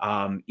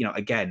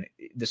 Again,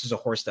 this is a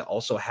horse that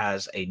also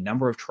has a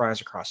number of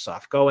tries across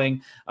soft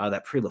going.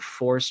 That Prix La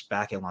Force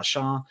back in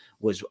Longchamp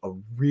was a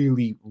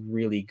really,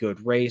 really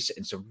good race,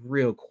 and some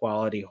real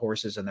quality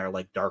horses in there,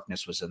 like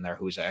Darkness was in there,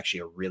 who's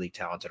actually a really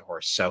talented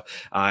horse. So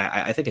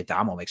I think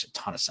Adamo makes a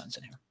ton of sense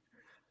in here.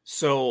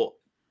 So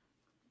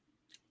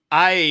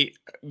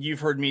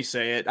you've heard me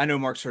say it. I know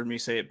Mark's heard me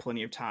say it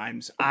plenty of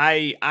times.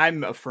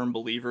 I'm a firm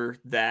believer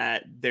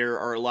that there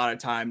are a lot of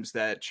times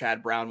that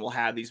Chad Brown will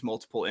have these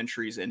multiple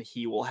entries and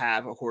he will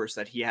have a horse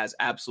that he has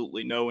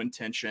absolutely no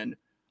intention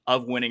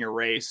of winning a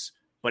race,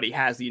 but he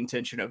has the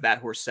intention of that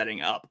horse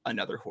setting up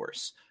another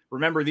horse.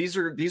 Remember, these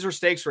are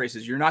stakes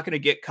races. You're not going to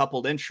get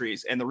coupled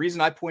entries. And the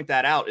reason I point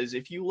that out is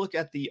if you look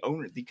at the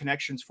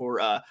connections for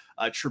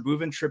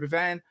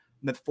Tribufan,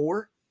 the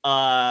 4,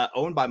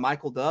 owned by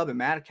Michael Dubb and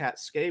Madacat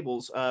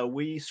Stables,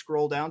 we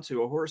scroll down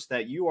to a horse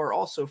that you are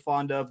also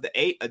fond of, the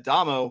 8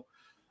 Adamo,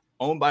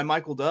 owned by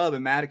Michael Dubb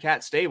and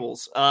Madacat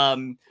Stables.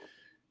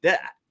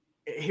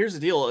 Here's the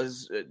deal: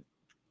 is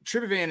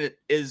Tribufan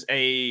is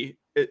a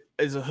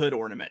hood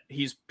ornament.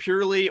 He's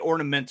purely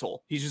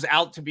ornamental. He's just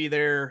out to be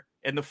there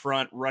in the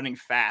front, running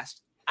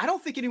fast. I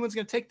don't think anyone's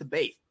going to take the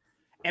bait.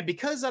 And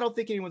because I don't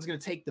think anyone's going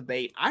to take the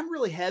bait, I'm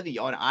really heavy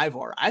on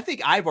Ivar. I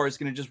think Ivar is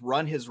going to just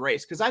run his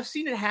race because I've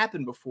seen it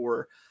happen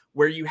before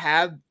where you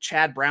have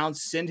Chad Brown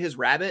send his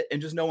rabbit and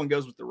just no one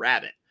goes with the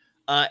rabbit.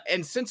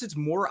 And since it's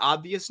more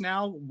obvious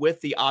now with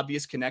the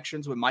obvious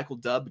connections with Michael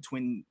Dubb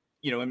and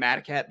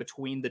Madacat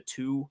between the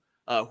 2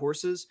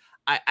 horses,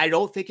 I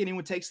don't think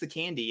anyone takes the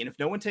candy. And if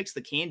no one takes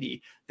the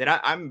candy, then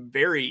I'm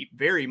very,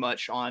 very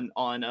much on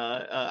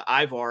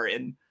Ivar.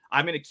 And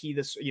I'm going to key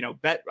this,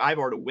 bet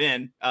Ivar to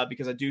win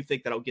because I do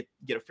think that I'll get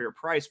a fair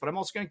price, but I'm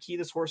also going to key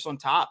this horse on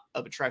top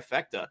of a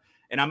trifecta.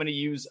 And I'm going to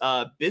use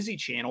Busy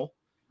Channel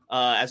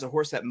as a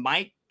horse that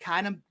might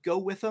kind of go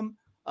with him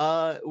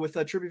with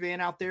a Tribufan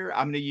out there.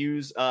 I'm going to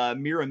use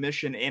Mira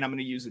Mission, and I'm going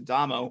to use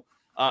Adamo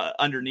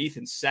underneath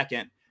in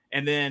second.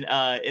 And then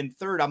in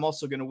third, I'm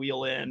also going to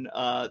wheel in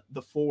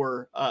the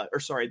 4,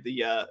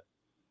 the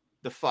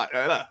 5.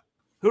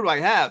 Who do I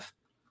have?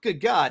 Good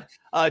God.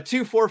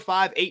 2, 4,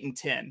 5, 8, and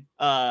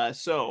 10.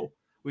 So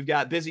we've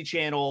got Busy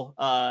Channel,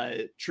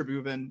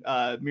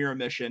 Tribufan, Mira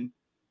Mission,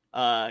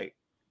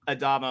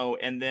 Adamo,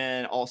 and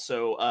then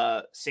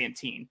also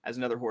Santine as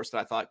another horse that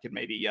I thought could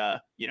maybe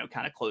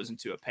kind of close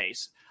into a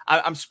pace.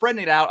 I'm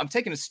spreading it out. I'm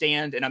taking a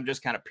stand, and I'm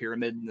just kind of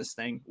pyramiding this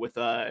thing with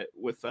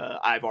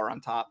Ivar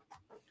on top.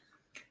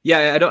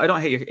 Yeah, I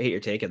don't hate your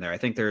take in there. I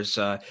think there's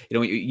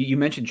you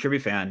mentioned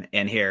Tribufan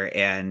in here,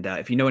 and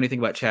if you know anything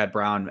about Chad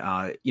Brown,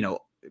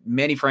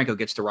 Manny Franco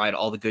gets to ride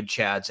all the good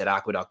Chads at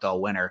Aqueduct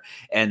all winter,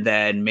 and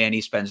then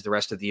Manny spends the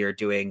rest of the year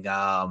doing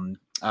the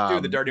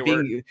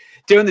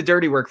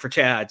dirty work for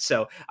Chad.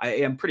 So I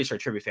am pretty sure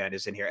Tribufan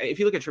is in here. If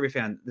you look at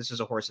Tribufan, this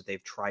is a horse that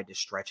they've tried to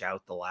stretch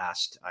out the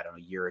last,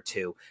 year or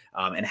two,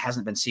 and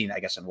hasn't been seen, I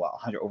guess, in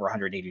over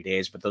 180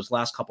 days. But those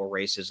last couple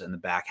races in the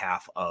back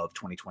half of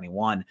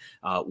 2021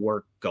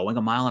 were going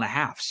a mile and a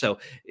half. So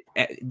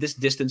this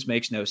distance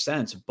makes no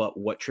sense. But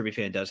what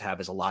Tribufan does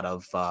have is a lot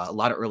of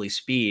early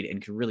speed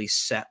and can really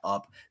set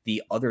up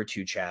the other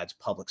two Chads,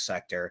 Public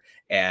Sector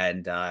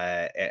and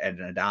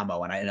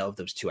Adamo. And I know of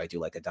those two, I do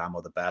like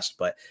Adamo the best.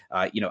 But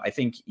I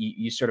think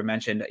you sort of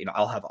mentioned,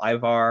 I'll have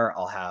Ivar,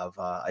 I'll have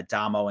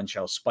Adamo and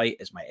Shell Spite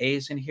as my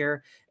A's in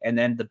here. And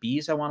then the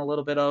B's I want a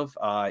little bit of,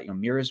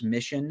 Mira's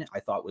Mission, I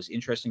thought was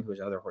interesting, who was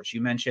another horse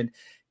you mentioned.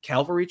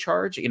 Cavalry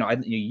Charge,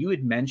 you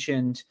had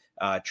mentioned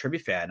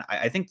Tribufan.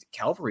 I think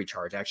Cavalry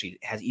Charge actually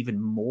has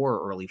even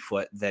more early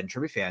foot than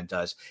Tribufan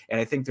does. And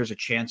I think there's a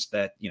chance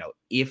that,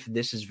 if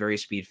this is very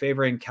speed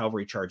favoring,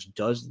 Cavalry Charge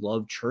does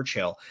love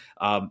Churchill.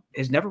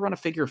 Has never run a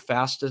figure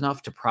fast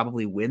enough to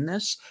probably win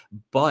this,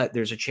 but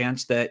there's a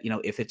chance that,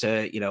 if it's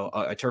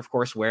a turf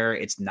course where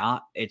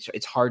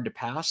it's hard to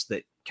pass,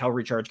 that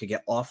Cavalry Charge could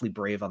get awfully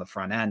brave on the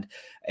front end.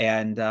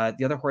 And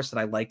the other horse that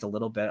I liked a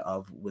little bit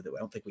of, I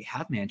don't think we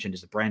have mentioned,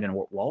 is the Brandon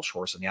Walsh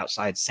horse on the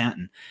outside,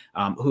 Santon,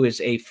 who is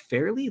a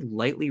fairly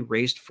lightly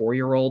raced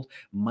 4-year-old,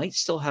 might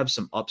still have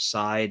some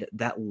upside.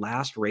 That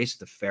last race at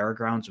the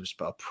Fairgrounds was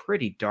a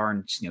pretty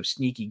darn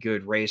sneaky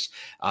good race.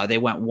 They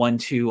went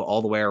 1-2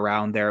 all the way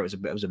around there.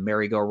 It was a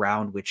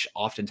merry-go-round, which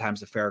oftentimes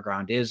the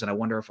Fairground is. And I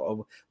wonder if a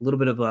little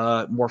bit of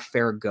a more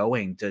fair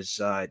going does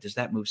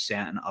that move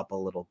Santon up a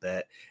little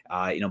bit.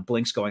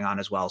 Blink's going on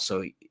as well.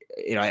 So,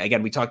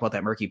 again, we talked about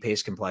that murky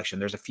pace complexion.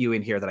 There's a few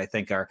in here that I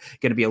think are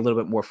going to be a little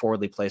bit more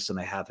forwardly placed than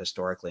they have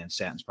historically, and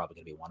Santon's probably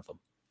going to be one of them.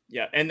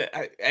 Yeah, and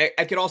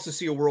I could also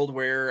see a world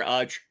where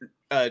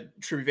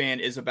Tribufan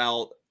is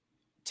about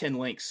 10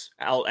 lengths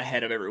out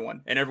ahead of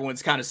everyone, and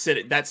everyone's kind of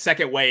sitting that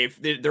second wave.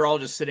 They're all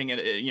just sitting in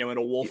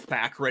a wolf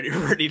pack, ready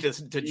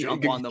to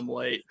jump on them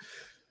late.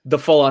 The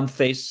full-on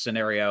face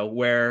scenario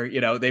where,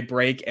 they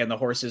break and the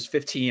horse is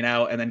 15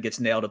 out and then gets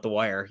nailed at the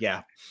wire.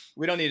 Yeah.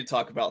 We don't need to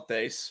talk about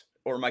Thace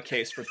or my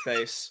case for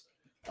Thace.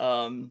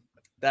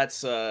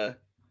 That's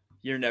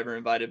you're never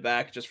invited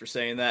back just for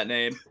saying that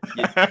name.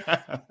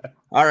 Yeah.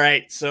 All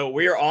right. So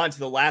we are on to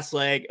the last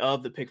leg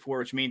of the pick 4,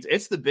 which means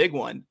it's the big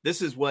one.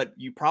 This is what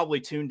you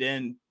probably tuned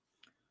in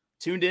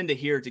to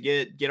hear to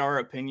get our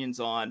opinions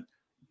on.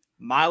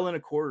 1.25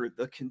 miles,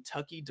 the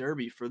Kentucky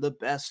Derby for the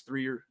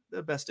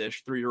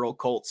best-ish 3-year-old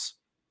colts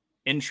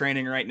in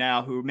training right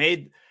now, who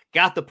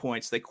got the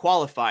points. They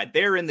qualified.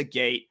 They're in the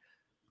gate.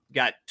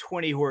 Got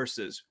 20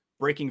 horses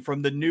breaking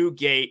from the new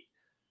gate.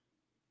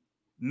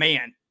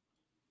 Man,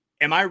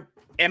 am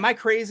I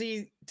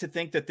crazy to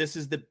think that this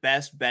is the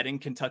best betting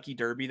Kentucky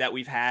Derby that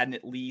we've had in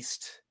at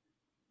least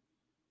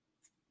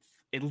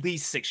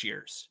 6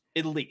 years?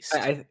 At least.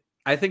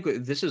 I think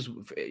this is,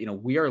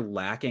 we are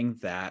lacking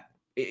that.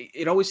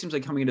 It always seems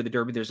like coming into the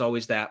Derby, there's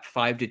always that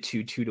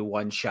 5-2,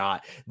 2-1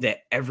 shot that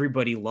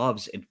everybody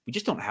loves. And we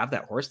just don't have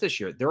that horse this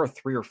year. There are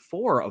 3 or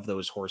 4 of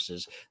those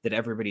horses that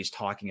everybody's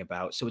talking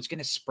about. So it's going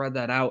to spread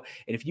that out.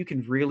 And if you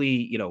can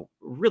really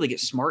get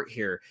smart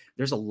here,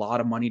 there's a lot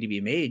of money to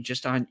be made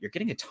just on, you're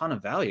getting a ton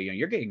of value.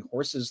 You're getting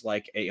horses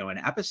like, an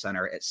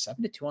Epicenter at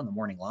 7-2 on the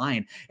morning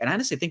line. And I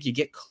honestly think you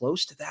get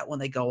close to that when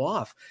they go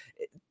off.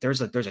 There's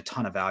a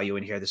ton of value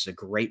in here. This is a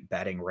great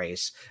betting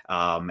race.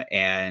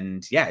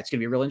 And yeah, it's going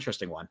to be a real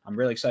interesting one. I'm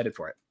really excited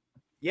for it.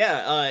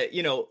 Yeah.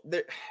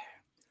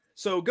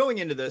 So going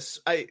into this,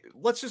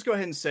 let's just go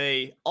ahead and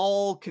say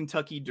all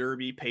Kentucky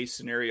Derby pace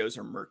scenarios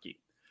are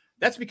murky.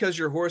 That's because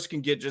your horse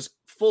can get just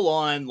full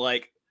on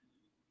like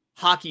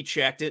hockey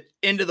checked it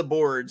into the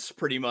boards,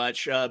 pretty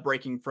much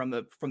breaking from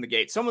the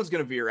gate. Someone's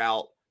going to veer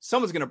out.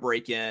 Someone's going to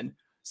break in.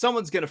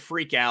 Someone's going to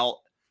freak out.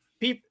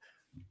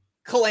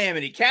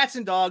 Calamity, cats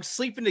and dogs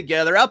sleeping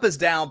together, up is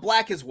down,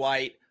 black is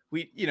white.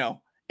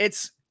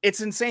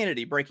 It's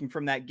insanity breaking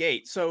from that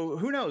gate. So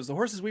who knows? The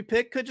horses we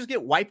pick could just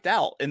get wiped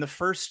out in the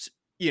first,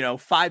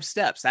 5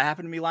 steps. That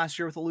happened to me last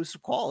year with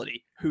Elusive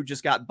Quality, who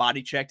just got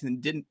body checked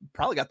and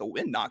probably got the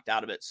wind knocked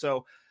out of it.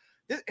 So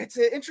it's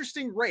an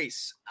interesting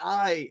race.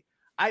 I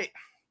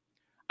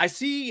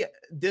see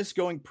this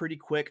going pretty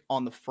quick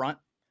on the front.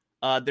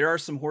 There are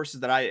some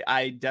horses that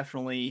I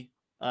definitely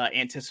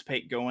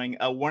anticipate going.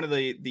 One of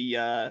the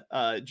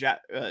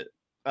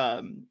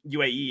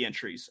UAE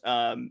entries,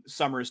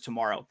 Summer is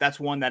Tomorrow. That's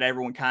one that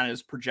everyone kind of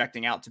is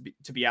projecting out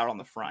to be out on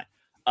the front.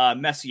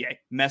 Messier,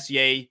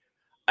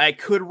 I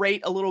could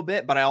rate a little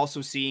bit, but I also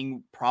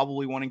seeing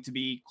probably wanting to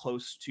be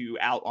close to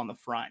out on the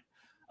front.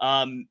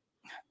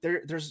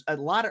 There's a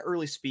lot of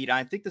early speed.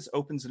 I think this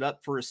opens it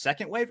up for a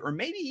second wave, or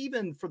maybe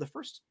even for the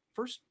first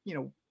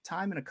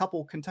time in a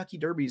couple Kentucky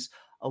Derbies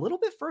a little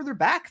bit further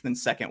back than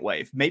second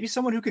wave. Maybe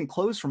someone who can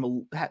close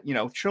from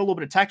show a little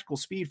bit of tactical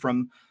speed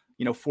from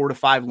 4 to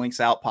 5 links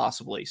out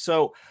possibly.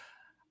 So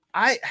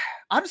I'm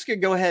just gonna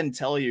go ahead and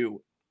tell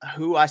you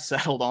who I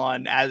settled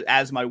on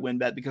as my win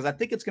bet, because I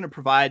think it's going to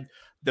provide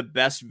the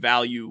best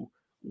value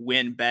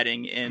win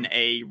betting in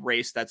a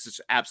race that's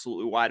just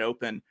absolutely wide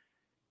open.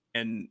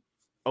 And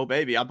oh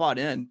baby, I bought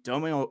in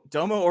Domo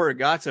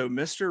Origato,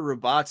 Mr.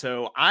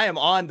 Rubato. I am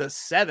on the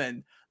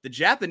 7, the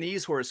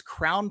Japanese horse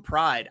Crown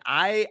Pride.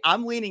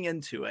 I'm leaning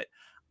into it.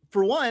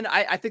 for one,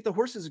 I think the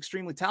horse is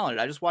extremely talented.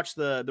 I just watched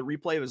the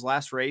replay of his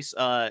last race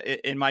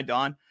in my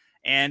Dawn,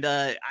 and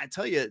I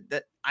tell you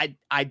that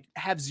I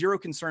have zero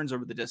concerns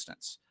over the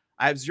distance.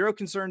 I have zero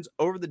concerns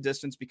over the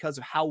distance because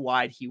of how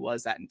wide he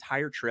was that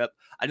entire trip.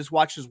 I just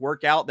watched his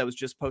workout that was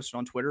just posted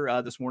on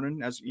Twitter this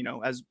morning. As you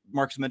know, as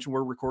Marcus mentioned,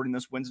 we're recording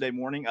this Wednesday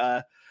morning.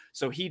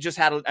 So he just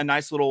had a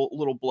nice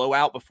little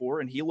blowout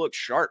before, and he looked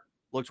sharp,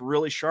 looked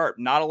really sharp.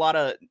 Not a lot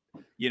of,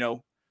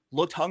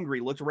 looked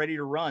hungry, looked ready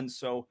to run.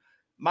 So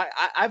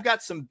I've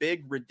got some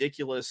big,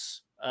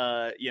 ridiculous,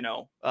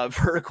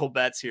 vertical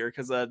bets here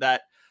because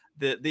that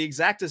the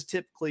exactas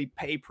typically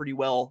pay pretty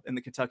well in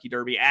the Kentucky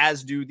Derby,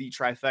 as do the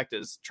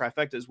trifectas.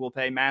 Trifectas will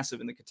pay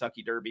massive in the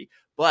Kentucky Derby,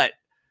 but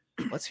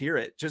let's hear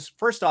it. Just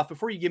first off,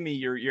 before you give me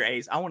your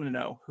A's, I want to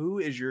know, who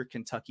is your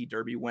Kentucky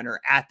Derby winner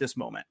at this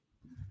moment?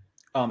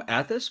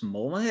 At this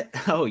moment,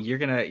 you're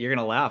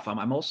gonna laugh.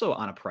 I'm also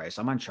on a price.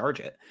 I'm on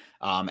Charge It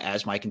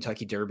as my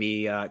Kentucky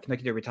Derby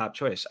top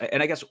choice.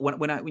 And I guess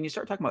when you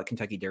start talking about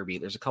Kentucky Derby,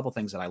 there's a couple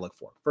things that I look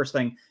for. First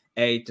thing,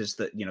 does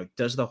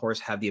the horse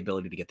have the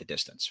ability to get the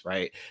distance,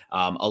 right?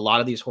 A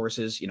lot of these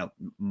horses,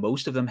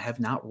 most of them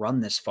have not run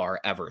this far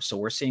ever. So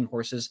we're seeing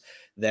horses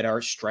that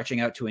are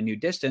stretching out to a new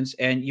distance,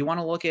 and you want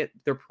to look at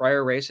their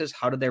prior races.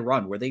 How did they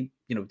run? Were they,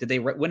 did they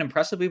win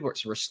impressively?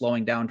 Were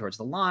slowing down towards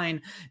the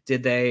line?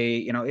 Did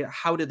they,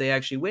 how did they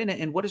actually win?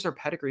 And what does their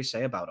pedigree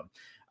say about them?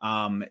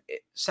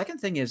 Second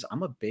thing is,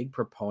 I'm a big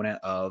proponent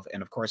of,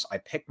 and of course I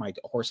picked my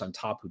horse on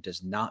top who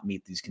does not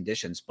meet these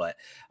conditions, but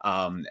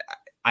I'm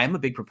a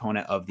big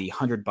proponent of the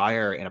 100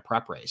 buyer in a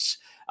prep race.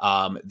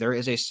 There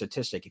is a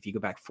statistic. If you go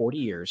back 40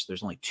 years,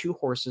 there's only 2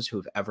 horses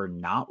who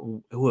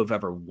have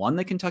ever won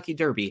the Kentucky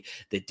Derby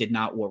that did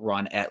not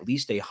run at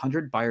least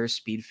 100 buyer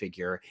speed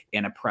figure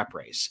in a prep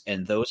race.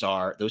 And those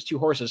 2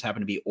 horses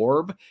happen to be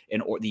Orb,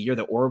 and the year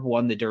that Orb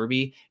won the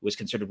Derby was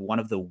considered one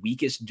of the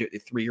weakest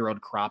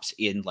 3-year-old crops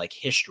in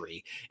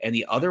history. And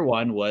the other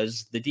one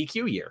was the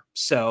DQ year.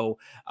 So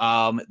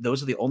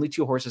those are the only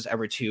 2 horses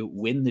ever to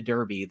win the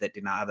Derby that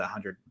did not have the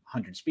 100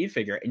 speed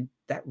figure. And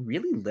that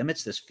really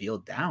limits this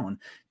field down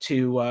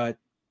to a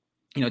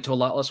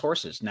lot less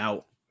horses.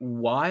 Now,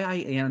 why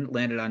I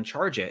landed on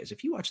Charge It is,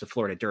 if you watch the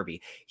Florida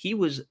Derby, he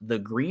was the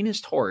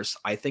greenest horse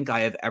I think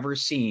I have ever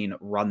seen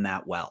run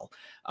that well.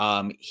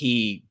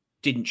 He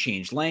didn't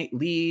change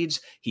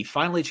leads. He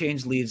finally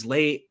changed leads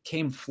late,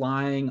 came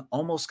flying,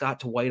 almost got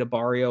to White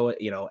Abarrio,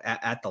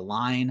 at the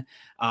line.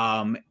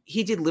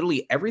 He did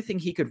literally everything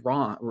he could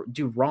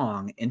do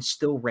wrong and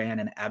still ran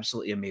an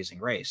absolutely amazing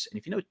race. And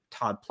if you know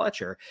Todd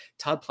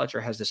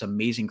Pletcher has this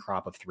amazing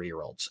crop of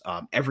 3-year-olds.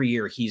 Every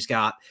year he's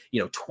got,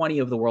 20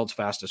 of the world's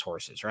fastest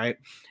horses, right?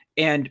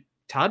 And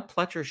Todd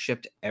Pletcher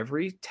shipped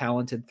every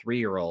talented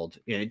 3-year-old.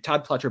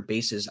 Todd Pletcher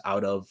bases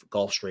out of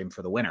Gulfstream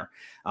for the winner.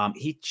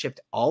 He shipped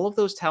all of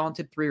those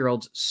talented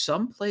 3-year-olds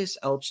someplace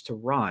else to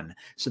run,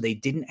 so they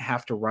didn't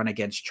have to run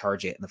against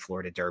Charge It in the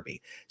Florida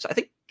Derby. So I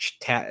think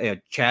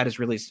Todd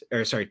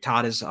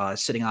is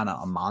sitting on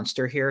a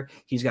monster here.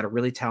 He's got a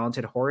really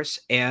talented horse,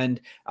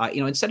 and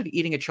instead of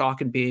eating a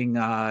chalk and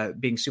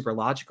being super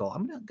logical,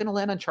 I'm going to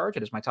land on Charge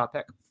It as my top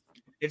pick.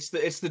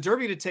 It's the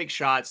Derby to take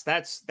shots.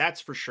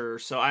 That's for sure.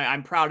 So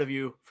I'm proud of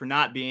you for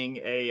not being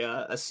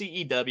a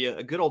CEW,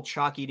 a good old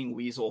chalk eating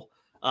weasel.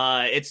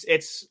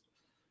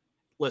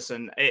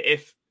 Listen,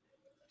 if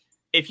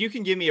you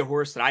can give me a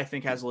horse that I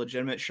think has a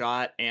legitimate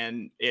shot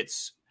and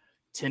it's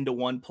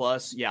 10-1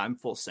 plus, yeah, I'm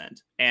full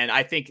send. And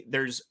I think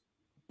there's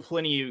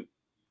plenty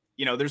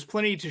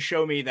to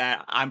show me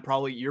that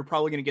you're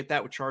probably going to get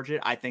that with Charge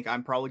It. I think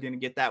I'm probably going to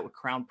get that with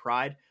Crown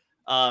Pride.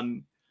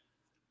 I'm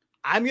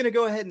going to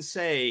go ahead and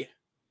say,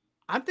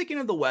 I'm thinking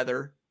of the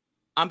weather.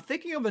 I'm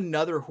thinking of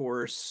another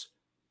horse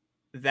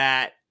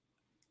that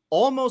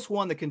almost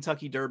won the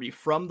Kentucky Derby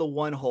from the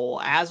 1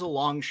 hole as a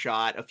long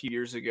shot a few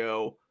years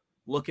ago,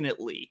 looking at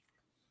Lee.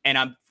 And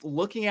I'm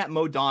looking at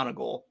Mo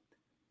Donegal,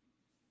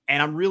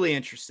 and I'm really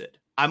interested.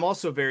 I'm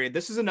also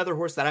this is another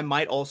horse that I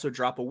might also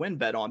drop a win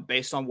bet on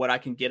based on what I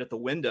can get at the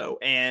window.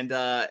 And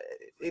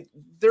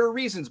there are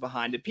reasons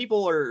behind it.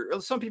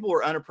 Some people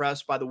are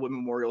unimpressed by the Wood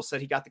Memorial,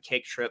 said he got the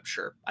cake trip.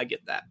 Sure, I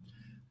get that.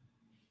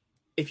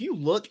 If you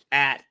look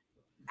at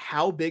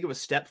how big of a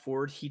step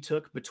forward he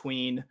took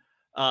between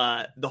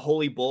the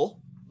Holy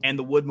Bull and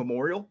the Wood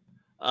Memorial,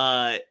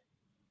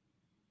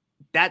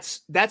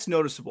 that's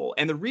noticeable.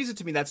 And the reason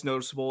to me that's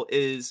noticeable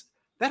is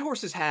that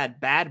horse has had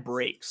bad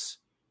breaks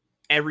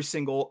every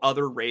single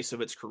other race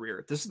of its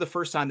career. This is the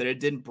first time that it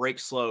didn't break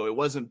slow. It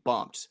wasn't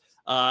bumped.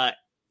 And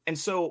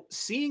so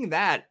seeing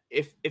that,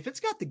 if it's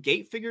got the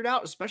gate figured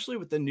out, especially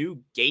with the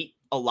new gate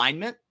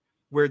alignment,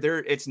 where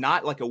it's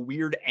not like a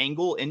weird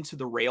angle into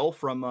the rail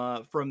from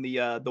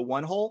the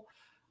 1 hole,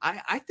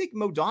 I think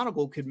Mo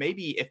Donegal could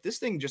maybe, if this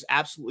thing just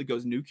absolutely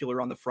goes nuclear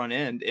on the front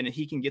end and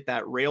he can get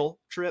that rail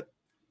trip,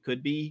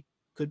 could be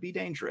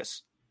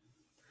dangerous.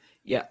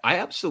 Yeah, I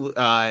absolutely.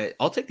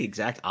 I'll take the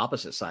exact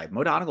opposite side.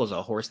 Mo Donegal is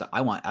a horse that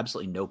I want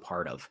absolutely no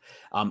part of,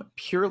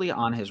 purely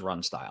on his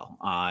run style.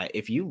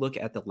 If you look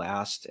at the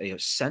last,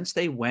 since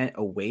they went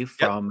away Yep.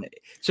 from,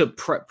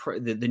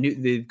 the new,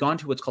 they've gone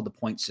to what's called the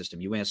point system.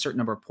 You win a certain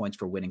number of points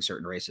for winning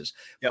certain races.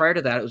 Yep. Prior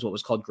to that, it was what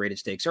was called graded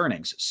stakes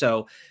earnings.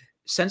 So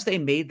since they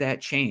made that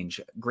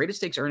change, graded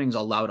stakes earnings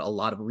allowed a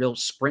lot of real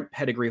sprint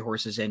pedigree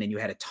horses in, and you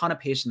had a ton of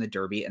pace in the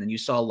Derby, and then you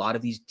saw a lot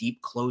of these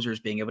deep closers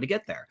being able to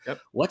get there. Yep.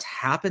 What's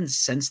happened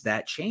since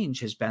that change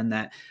has been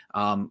that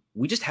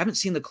we just haven't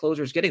seen the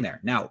closers getting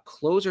there. Now,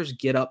 closers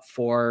get up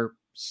for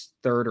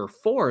third or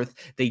fourth,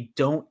 they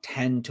don't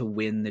tend to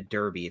win the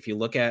Derby. If you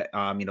look at,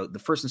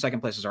 the first and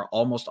second places are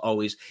almost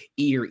always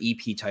E or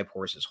EP type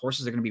horses.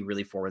 Horses are going to be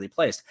really forwardly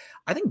placed.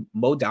 I think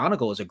Mo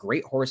Donegal is a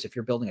great horse if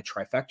you're building a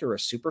trifecta or a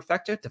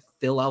superfecta to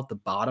fill out the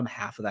bottom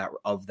half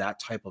of that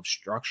type of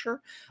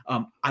structure.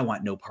 I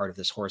want no part of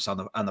this horse on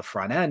the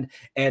front end.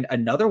 And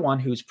another one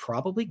who's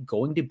probably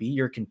going to be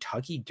your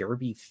Kentucky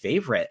Derby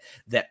favorite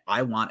that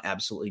I want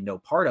absolutely no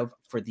part of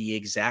for the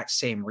exact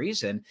same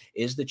reason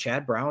is the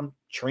Chad Brown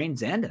trained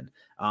Zandon.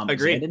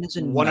 Agreed. Zandon is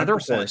another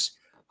 100%. horse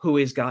who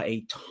has got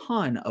a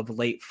ton of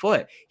late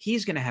foot.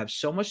 He's going to have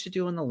so much to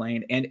do in the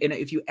lane. And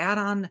if you add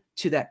on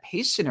to that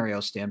pace scenario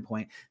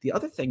standpoint, the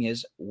other thing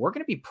is we're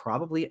going to be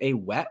probably a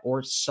wet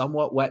or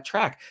somewhat wet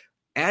track.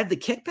 Add the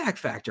kickback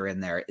factor in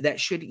there. That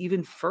should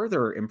even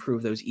further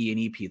improve those E and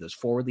EP, those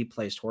forwardly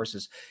placed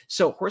horses.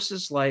 So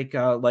horses like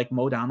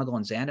Mo Donegal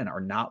and Zandon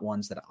are not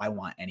ones that I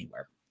want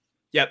anywhere.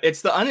 Yeah,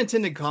 it's the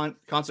unintended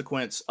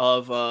consequence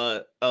of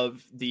the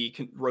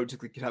road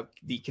to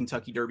the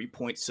Kentucky Derby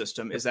point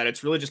system is that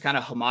it's really just kind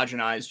of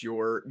homogenized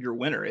your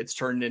winner. It's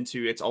turned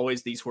into it's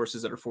always these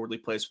horses that are forwardly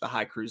placed with a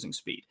high cruising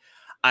speed.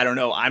 I don't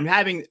know.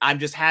 I'm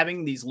just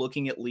having these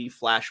looking at Lee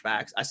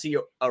flashbacks. I see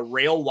a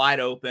rail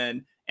wide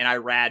open and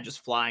Irad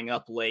just flying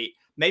up late,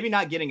 maybe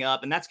not getting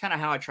up, and that's kind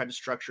of how I tried to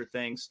structure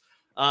things.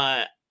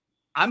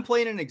 I'm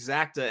playing an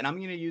exacta, and I'm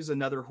going to use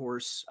another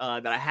horse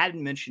that I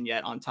hadn't mentioned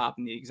yet on top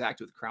in the exacta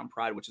with Crown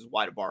Pride, which is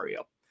White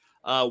Barrio.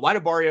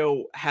 White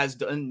Barrio has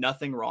done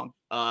nothing wrong.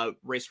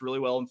 Raced really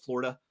well in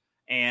Florida,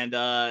 and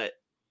I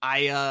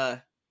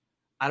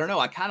don't know.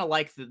 I kind of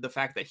like the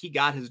fact that he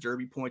got his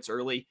Derby points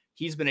early.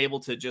 He's been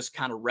able to just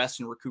kind of rest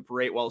and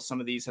recuperate while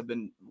some of these have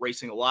been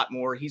racing a lot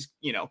more. He's,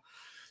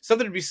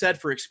 something to be said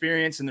for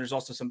experience, and there's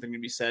also something to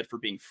be said for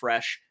being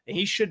fresh. And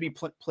he should be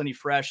plenty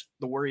fresh.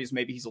 The worry is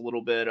maybe he's a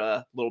little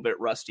bit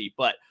rusty.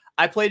 But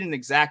I played an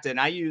exacta, and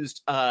I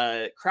used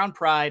Crown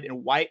Pride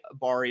and White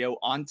Barrio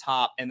on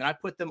top, and then I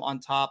put them on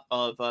top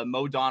of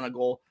Mo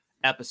Donegal,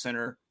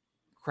 Epicenter,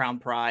 Crown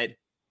Pride,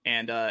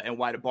 and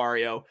White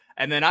Barrio.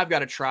 And then I've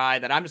got a try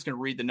that I'm just going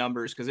to read the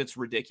numbers because it's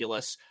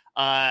ridiculous.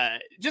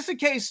 Just in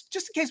case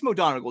Mo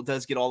Donegal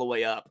does get all the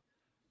way up.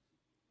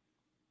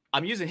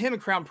 I'm using him and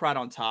Crown Pride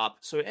on top.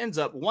 So it ends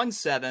up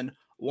 1-7,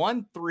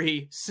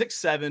 1-3,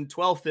 6-7,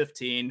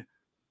 12-15,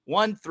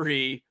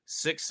 1-3,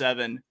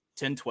 6-7,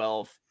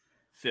 10-12,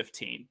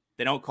 15.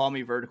 They don't call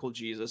me Vertical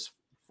Jesus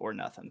for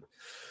nothing.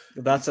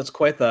 That's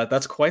quite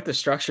the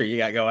structure you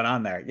got going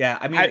on there. Yeah.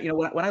 I mean,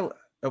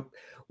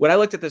 when I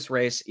looked at this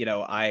race,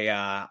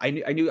 I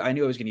knew I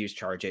was going to use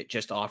Charge It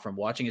just off from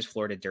watching his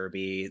Florida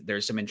Derby.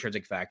 There's some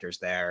intrinsic factors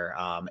there.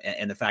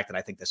 And the fact that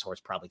I think this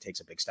horse probably takes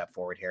a big step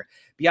forward here.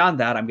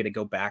 Beyond that, I'm going to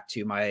go back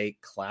to my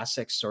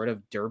classic sort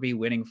of Derby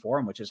winning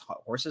form, which is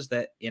horses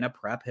that in a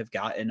prep have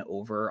gotten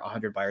over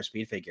 100 Beyer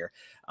speed figure.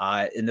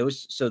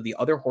 So the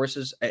other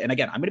horses, and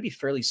again, I'm going to be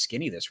fairly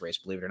skinny this race,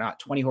 believe it or not,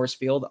 20 horse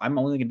field. I'm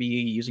only going to be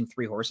using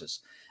 3 horses.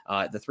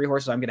 The 3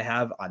 horses I'm going to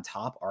have on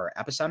top are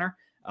Epicenter.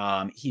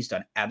 He's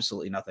done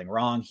absolutely nothing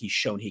wrong. He's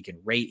shown he can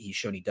rate. He's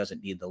shown he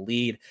doesn't need the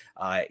lead.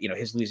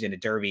 His Louisiana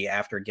Derby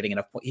after getting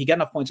he got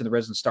enough points in the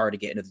Risen Star to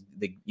get into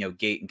the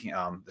gate,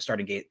 the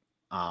starting gate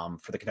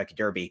for the Kentucky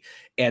Derby,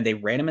 and they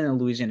ran him in the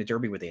Louisiana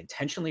Derby where they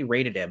intentionally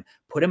rated him,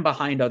 put him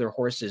behind other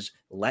horses,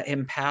 let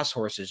him pass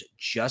horses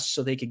just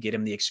so they could get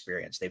him the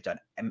experience. They've done.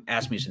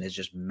 Asmussen has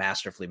just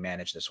masterfully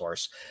managed this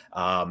horse,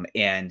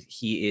 and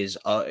he is,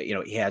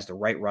 he has the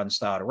right run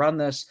style to run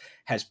this.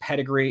 Has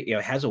pedigree,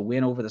 has a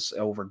win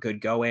over Good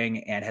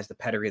Going, and has the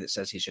pedigree that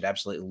says he should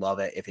absolutely love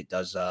it if it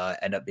does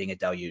end up being a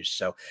deluge.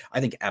 So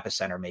I think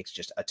Epicenter makes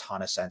just a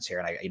ton of sense here,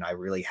 and I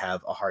really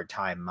have a hard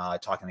time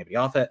talking anybody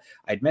off it.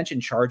 I'd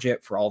mentioned Charge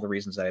It for all the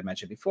reasons that I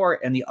mentioned before,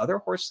 and the other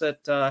horse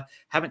that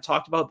haven't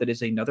talked about that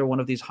is another one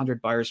of these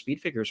 100 Beyer speed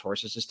figures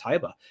horses is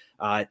Taiba.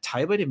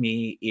 Taiba to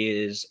me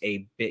is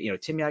a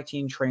bit, Tim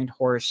Yakteen trained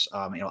horse.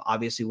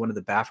 Obviously one of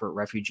the Baffert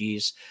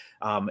refugees.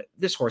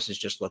 This horse has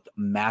just looked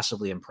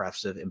massively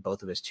impressive in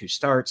both of his 2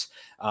 starts.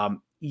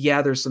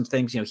 There's some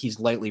things, he's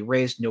lightly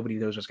raced. Nobody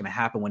knows what's going to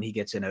happen when he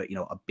gets in a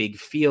big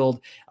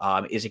field.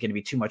 Is it going to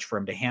be too much for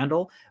him to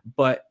handle?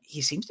 But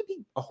he seems to be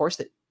a horse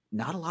that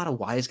not a lot of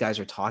wise guys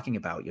are talking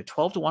about.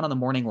 12-1 on the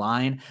morning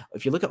line.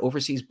 If you look at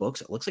overseas books,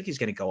 it looks like he's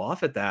going to go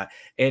off at that.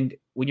 And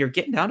when you're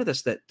getting down to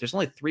this, that there's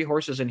only 3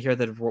 horses in here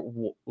that have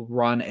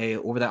run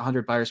over that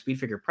 100 Beyer speed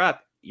figure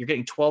prep. you're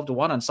getting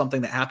 12-1 on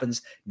something that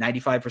happens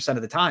 95%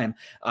 of the time.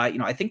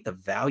 I think the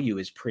value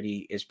is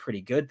pretty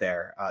good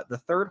there. The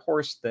third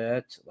horse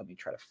that, let me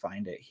try to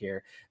find it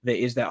here,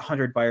 that is that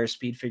 100 buyer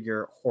speed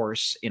figure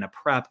horse in a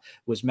prep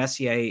was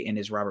Messier in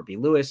his Robert B.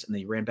 Lewis, and then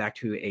he ran back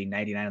to a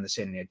 99 on the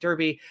San Diego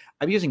Derby.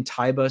 I'm using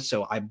Taiba,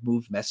 so I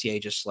moved Messier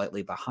just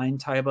slightly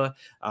behind Taiba,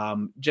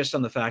 just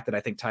on the fact that I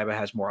think Taiba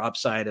has more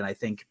upside, and I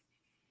think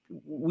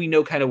we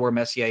know kind of where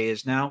Messier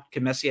is now.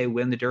 Can Messier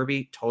win the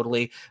Derby?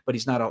 Totally, but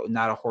he's not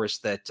a horse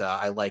that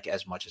I like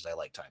as much as I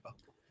like Taiba.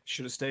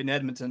 Should have stayed in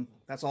Edmonton.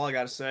 That's all I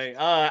got to say.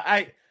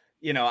 I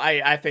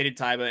faded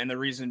Taiba, and the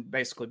reason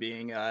basically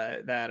being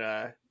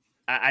that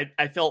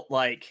I felt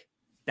like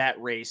that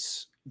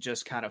race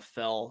just kind of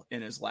fell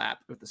in his lap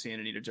with the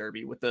Santa Anita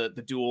Derby, with the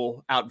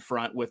duel out in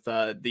front with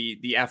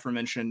the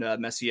aforementioned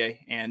Messier,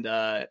 and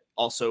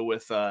also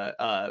with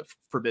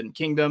Forbidden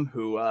Kingdom,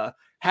 who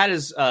had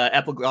his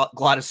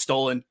epiglottis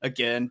stolen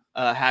again.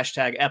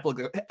 Hashtag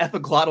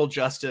epiglottal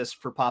justice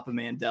for Papa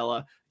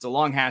Mandela. It's a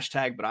long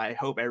hashtag, but I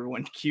hope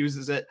everyone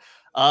accuses it.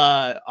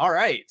 All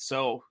right,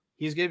 so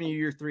he's giving you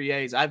your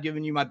 3As. I've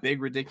given you my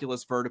big,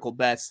 ridiculous vertical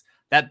bets.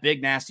 That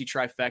big, nasty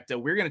trifecta.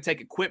 We're going to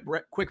take a quick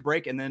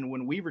break, and then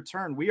when we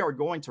return, we are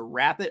going to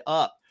wrap it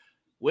up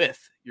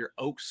with your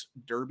Oaks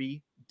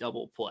Derby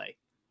double play.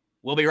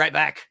 We'll be right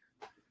back.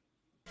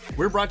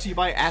 We're brought to you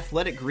by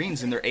Athletic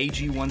Greens and their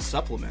AG1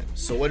 supplement.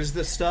 So what is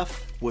this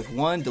stuff? With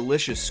one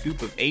delicious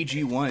scoop of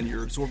AG1,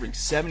 you're absorbing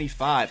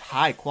 75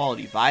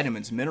 high-quality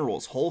vitamins,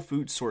 minerals, whole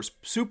food source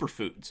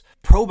superfoods,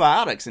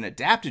 probiotics, and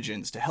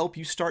adaptogens to help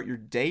you start your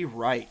day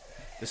right.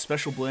 The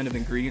special blend of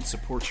ingredients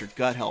supports your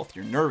gut health,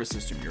 your nervous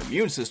system, your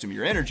immune system,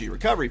 your energy,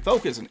 recovery,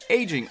 focus, and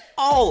aging,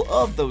 all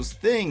of those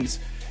things.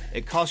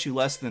 It costs you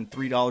less than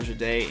 $3 a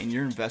day, and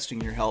you're investing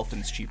in your health,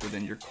 and it's cheaper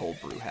than your cold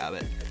brew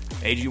habit.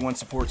 AG1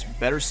 supports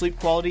better sleep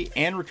quality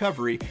and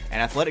recovery,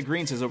 and Athletic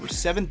Greens has over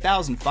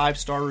 7,000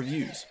 5-star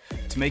reviews.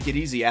 To make it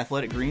easy,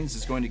 Athletic Greens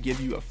is going to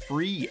give you a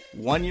free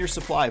 1-year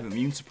supply of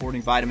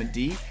immune-supporting vitamin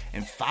D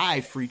and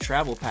 5 free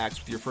travel packs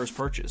with your first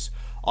purchase.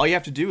 All you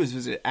have to do is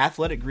visit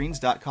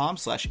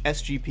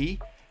athleticgreens.com/SGP.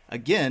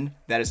 Again,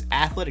 that is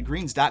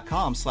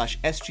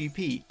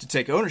athleticgreens.com/SGP to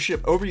take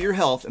ownership over your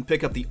health and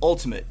pick up the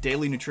ultimate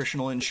daily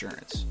nutritional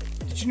insurance.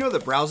 Did you know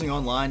that browsing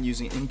online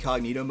using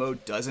incognito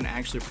mode doesn't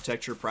actually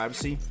protect your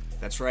privacy?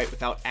 That's right,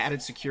 without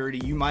added security,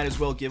 you might as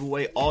well give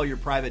away all your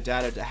private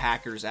data to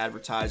hackers,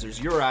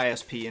 advertisers, your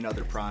ISP, and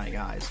other prying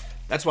eyes.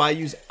 That's why I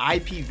use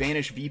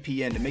IPVanish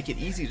VPN to make it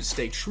easy to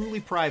stay truly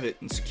private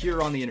and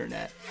secure on the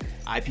internet.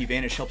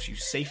 IPVanish helps you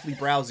safely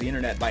browse the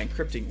internet by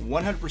encrypting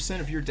 100%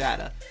 of your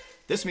data.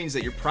 This means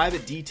that your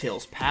private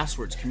details,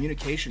 passwords,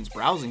 communications,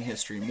 browsing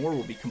history, and more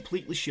will be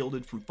completely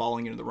shielded from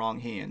falling into the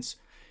wrong hands.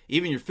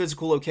 Even your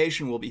physical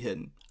location will be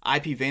hidden.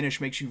 IPVanish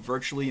makes you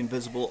virtually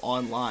invisible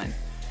online.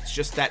 It's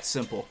just that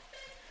simple.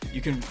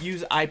 You can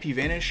use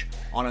IPVanish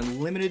on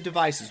unlimited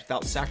devices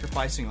without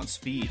sacrificing on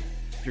speed.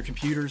 Your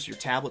computers, your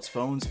tablets,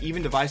 phones,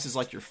 even devices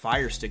like your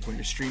Fire Stick when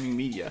you're streaming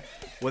media.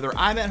 Whether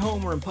I'm at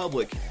home or in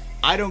public,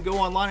 I don't go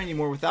online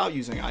anymore without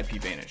using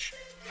IPVanish.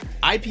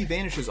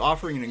 IPVanish is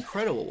offering an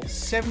incredible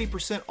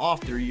 70%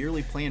 off their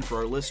yearly plan for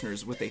our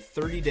listeners with a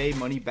 30-day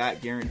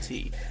money-back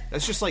guarantee.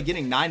 That's just like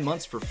getting 9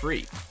 months for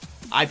free.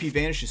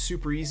 IPVanish is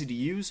super easy to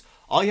use.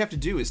 All you have to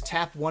do is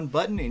tap one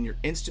button and you're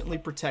instantly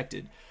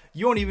protected.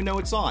 You won't even know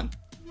it's on.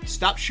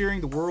 Stop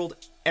sharing the world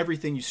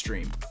everything you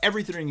stream,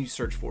 everything you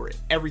search for,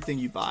 everything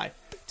you buy.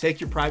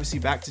 Take your privacy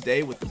back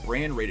today with the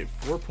brand rated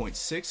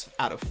 4.6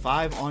 out of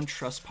 5 on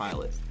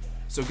Trustpilot.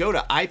 So go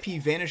to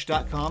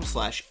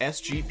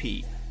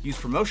ipvanish.com/SGP. Use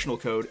promotional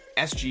code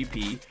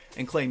SGP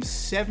and claim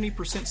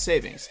 70%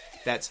 savings.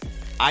 That's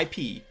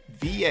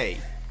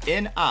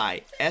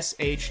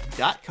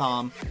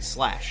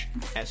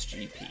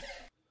ipvanish.com/SGP.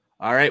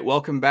 All right,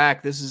 welcome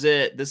back. This is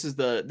it. This is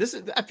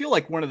I feel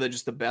like one of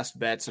the best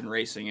bets in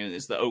racing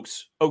is the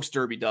Oaks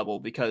Derby double,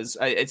 because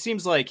it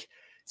seems like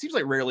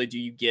rarely do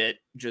you get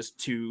just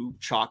two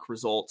chalk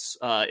results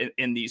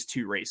in these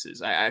two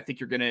races. I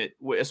think you're going to,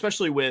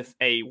 especially with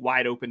a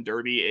wide open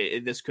Derby,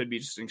 this could be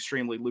just an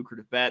extremely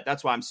lucrative bet.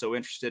 That's why I'm so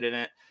interested in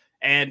it.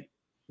 And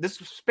this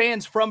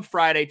spans from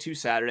Friday to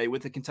Saturday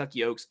with the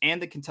Kentucky Oaks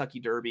and the Kentucky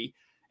Derby.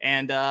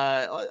 And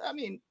I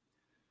mean,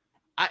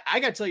 I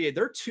got to tell you,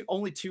 there are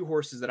only two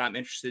horses that I'm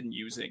interested in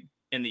using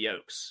in the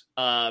Oaks.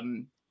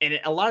 And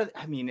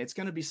it's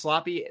going to be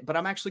sloppy, but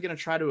I'm actually going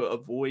to try to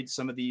avoid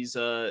some of these,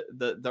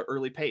 the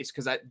early pace,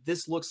 because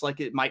this looks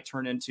like it might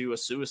turn into a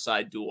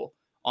suicide duel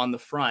on the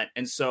front.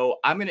 And so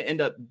I'm going to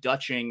end up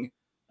dutching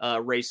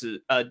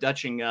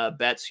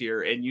bets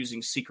here and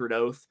using Secret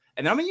Oath.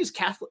 And then I'm going to use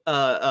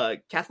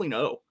Kathleen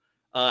O.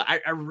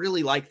 I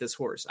really like this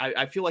horse.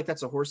 I feel like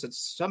that's a horse that's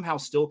somehow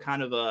still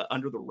kind of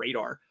under the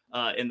radar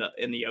in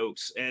the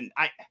Oaks. And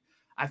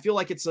I feel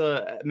like it's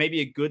maybe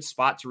a good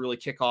spot to really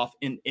kick off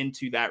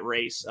into that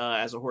race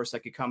as a horse that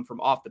could come from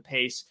off the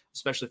pace,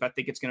 especially if I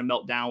think it's going to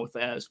melt down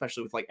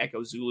especially with like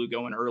Echo Zulu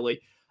going early.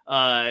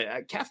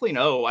 Kathleen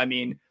O, I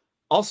mean,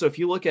 also if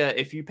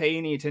you pay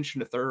any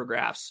attention to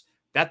thoroughgraphs,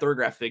 that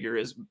thoroughgraph figure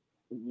is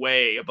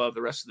way above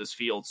the rest of this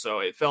field. So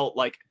it felt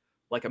like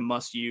a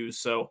must use.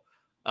 So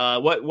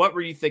what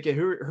were you thinking?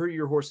 Who are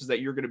your horses that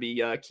you're going to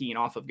be keying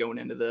off of going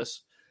into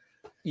this?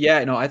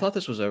 Yeah, no, I thought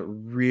this was a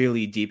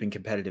really deep and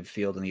competitive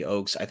field in the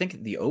Oaks. I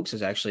think the Oaks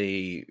is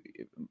actually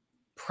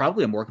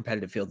probably a more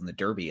competitive field than the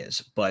Derby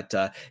is. But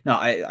no,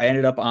 I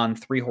ended up on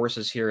 3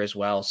 horses here as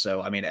well.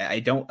 So I mean, I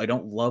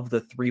don't love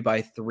the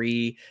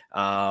 3x3.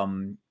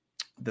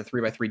 The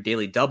 3x3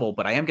 daily double,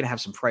 but I am going to have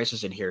some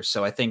prices in here.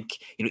 So I think,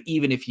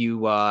 even if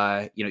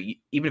even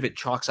if it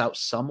chalks out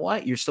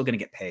somewhat, you're still going to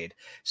get paid.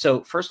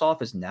 So first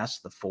off is Ness,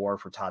 the 4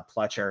 for Todd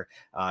Pletcher.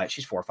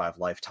 She's 4-5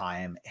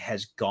 lifetime,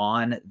 has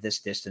gone this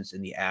distance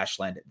in the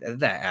Ashland.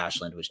 That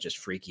Ashland was just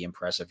freaky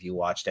impressive. You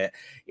watched it.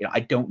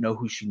 I don't know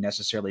who she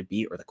necessarily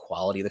beat or the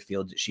quality of the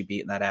field that she beat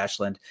in that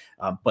Ashland,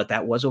 but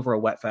that was over a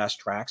wet, fast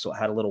track. So it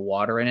had a little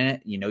water in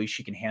it.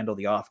 She can handle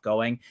the off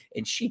going,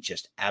 and she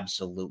just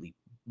absolutely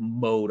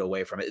mowed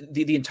away from it.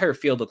 The entire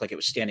field looked like it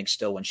was standing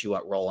still when she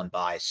went rolling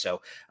by.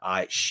 So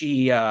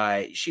she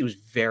was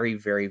very,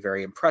 very,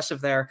 very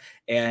impressive there.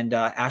 And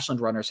Ashland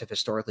runners have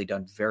historically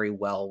done very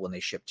well when they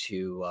ship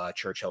to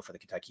Churchill for the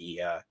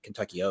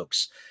Kentucky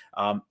Oaks.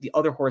 The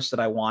other horse that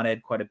I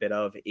wanted quite a bit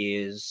of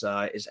is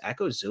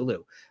Echo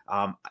Zulu.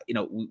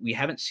 We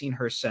haven't seen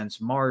her since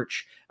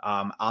March.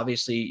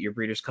 Obviously, your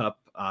Breeders' Cup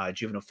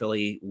juvenile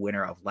filly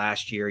winner of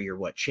last year.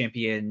 Your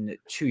champion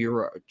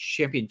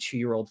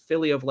 2-year-old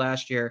filly of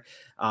last year.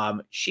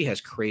 She has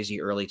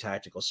crazy early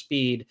tactical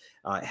speed.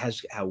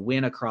 Has a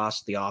win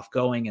across the off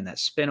going and that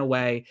spin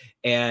away,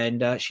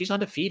 and she's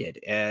undefeated.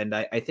 And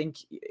I think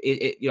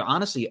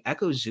honestly,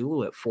 Echo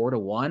Zulu at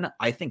 4-1.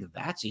 I think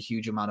that's a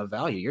huge amount of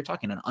value. You're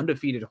talking an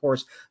undefeated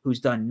horse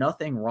who's done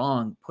nothing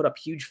wrong, put up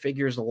huge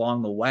figures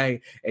along the way,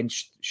 and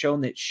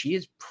shown that she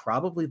is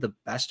probably the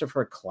best of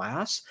her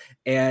class.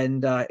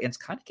 And it's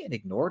kind of getting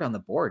ignored on the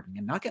board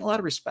and not getting a lot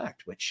of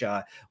respect, which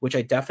I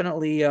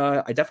definitely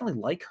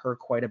like her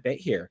quite a bit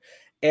here.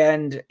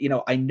 And,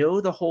 I know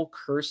the whole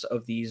curse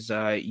of these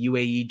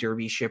UAE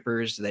Derby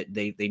shippers that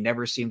they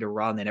never seem to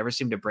run. They never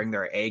seem to bring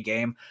their A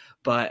game.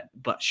 But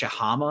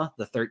Shahama,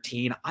 the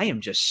 13, I am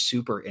just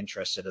super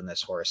interested in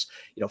this horse.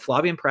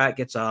 Flavien Prat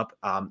gets up.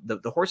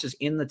 The horse is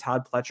in the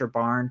Todd Pletcher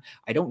barn.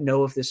 I don't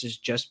know if this is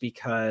just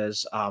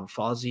because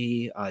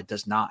Fawzi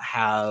does not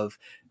have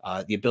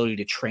the ability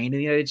to train in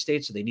the United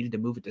States, so they needed to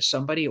move it to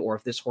somebody, or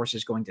if this horse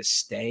is going to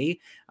stay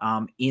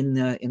in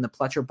the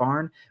Pletcher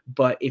barn.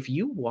 But if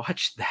you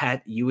watch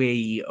that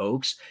UAE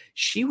Oaks,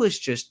 she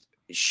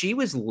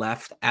was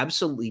left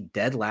absolutely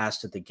dead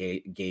last at the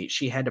gate.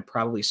 She had to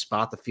probably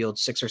spot the field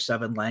 6 or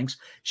 7 lengths.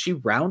 She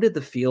rounded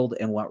the field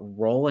and went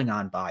rolling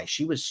on by.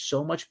 She was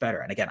so much better.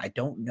 And again, I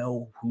don't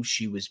know who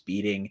she was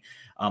beating,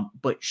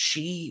 but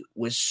she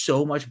was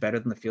so much better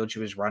than the field she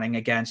was running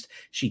against.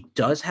 She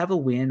does have a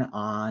win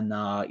on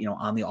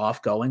the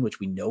off going, which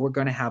we know we're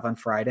going to have on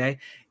Friday.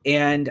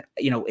 And,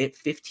 at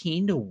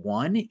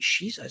 15-1,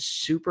 she's a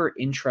super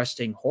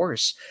interesting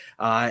horse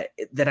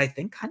that I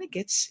think kind of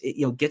gets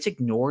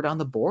ignored on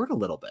the board a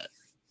little bit.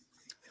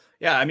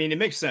 Yeah, I mean, it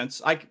makes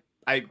sense.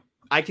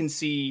 I can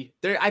see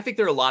there. I think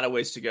there are a lot of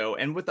ways to go.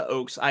 And with the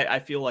Oaks, I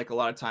feel like a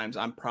lot of times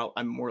I'm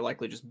more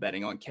likely just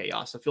betting on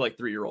chaos. I feel like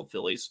 3-year-old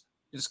fillies,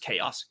 just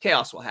chaos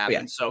will happen.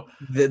 Yeah. So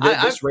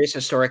this race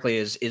historically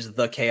is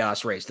the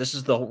chaos race. This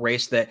is the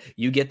race that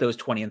you get those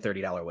 $20 and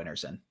 $30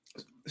 winners in.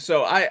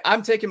 So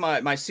I'm taking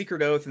my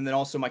Secret Oath and then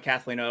also my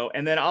Kathleen O,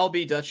 and then I'll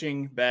be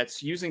dutching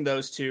bets using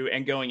those 2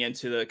 and going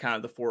into the kind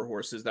of the 4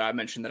 horses that I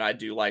mentioned that I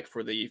do like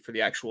for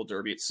the actual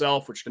Derby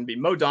itself, which can be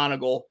Mo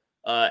Donegal,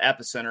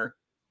 Epicenter,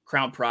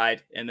 Crown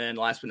Pride, and then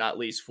last but not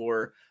least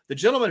for the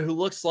gentleman who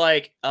looks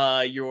like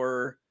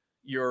your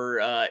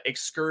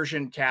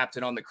excursion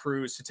captain on the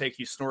cruise to take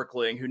you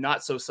snorkeling, who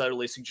not so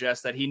subtly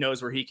suggests that he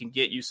knows where he can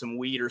get you some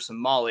weed or some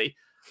Molly,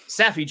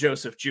 Saffie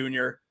Joseph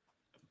Jr.,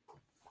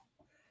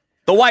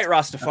 the white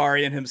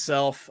Rastafarian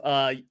himself,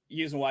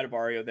 using White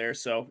Barrio there.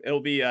 So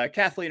it'll be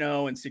Kathleen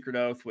O and Secret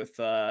Oath with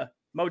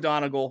Mo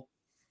Donegal,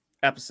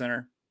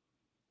 Epicenter,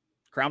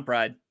 Crown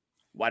Pride,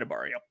 White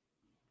Barrio.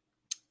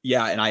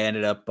 Yeah, and I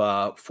ended up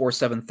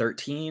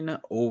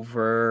 4-7-13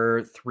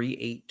 over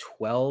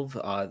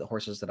 3-8-12. The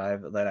horses that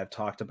I've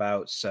talked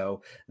about.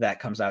 So that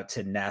comes out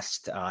to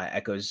Nest,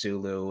 Echo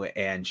Zulu,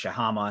 and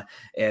Shahama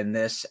in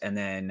this. And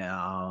then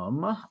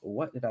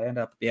what did I end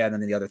up? Yeah, and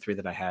then the other 3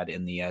 that I had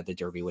in the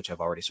Derby, which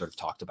I've already sort of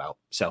talked about.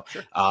 So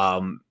sure.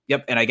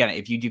 Yep. And again,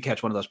 if you do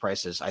catch one of those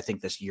prices, I think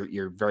this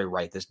you're very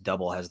right. This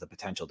double has the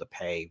potential to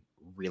pay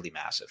really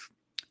massive.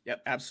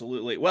 Yep,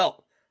 absolutely.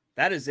 Well,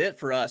 that is it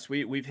for us.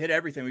 We've hit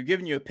everything. We've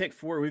given you a pick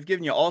 4. We've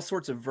given you all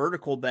sorts of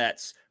vertical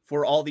bets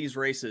for all these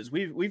races.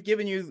 We've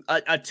given you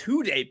a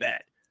 2-day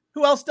bet.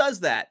 Who else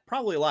does that?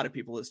 Probably a lot of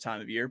people this time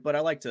of year, but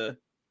I like to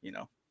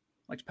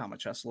pound my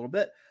chest a little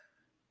bit.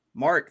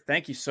 Mark,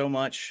 thank you so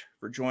much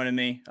for joining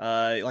me.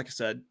 Like I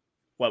said,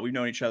 we've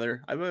known each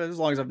other as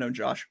long as I've known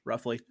Josh,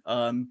 roughly.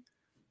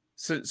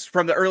 since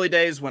from the early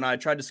days when I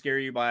tried to scare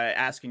you by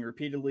asking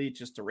repeatedly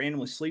just to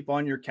randomly sleep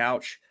on your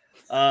couch.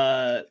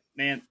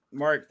 Man,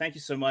 Mark, thank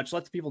you so much.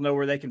 Let the people know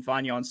where they can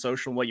find you on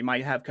social, what you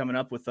might have coming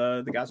up with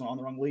the guys on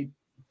the wrong lead.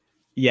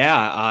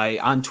 Yeah,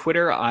 on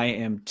Twitter, I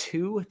am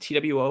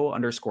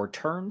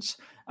 2TWO_turns,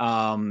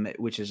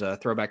 which is a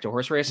throwback to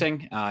horse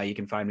racing. You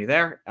can find me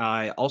there.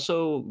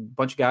 Also, a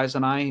bunch of guys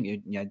and I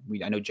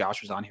know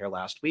Josh was on here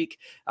last week.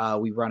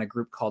 We run a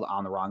group called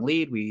On the Wrong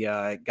Lead. We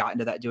got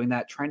into doing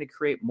that, trying to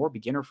create more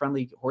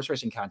beginner-friendly horse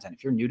racing content.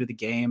 If you're new to the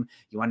game,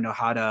 you want to know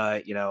how do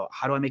I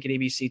make an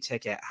ABC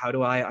ticket? How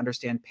do I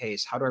understand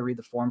pace? How do I read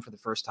the form for the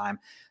first time?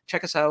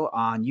 Check us out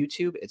on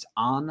YouTube. It's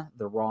On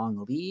the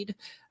Wrong Lead.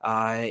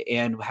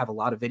 And we have a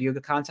lot of video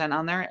content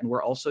on there. And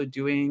we're also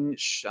doing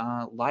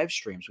live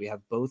streams. We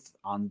have both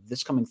on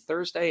this coming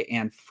Thursday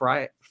and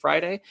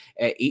Friday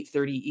at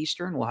 8:30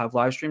 Eastern. We'll have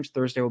live streams.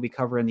 Thursday we'll be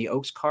covering the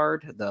Oaks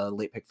card, the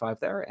late pick 5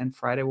 there. And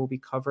Friday we'll be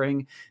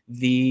covering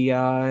the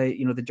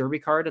Derby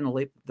card and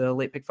the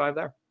late pick 5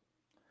 there.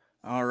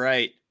 All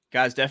right.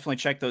 Guys, definitely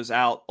check those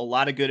out. A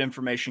lot of good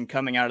information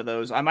coming out of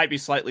those. I might be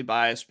slightly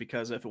biased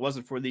because if it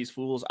wasn't for these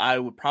fools, I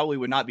would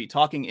not be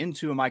talking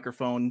into a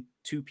microphone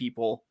to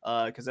people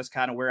because that's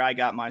kind of where I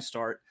got my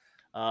start.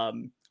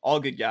 All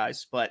good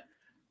guys. But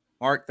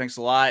Mark, thanks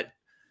a lot.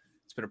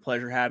 It's been a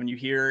pleasure having you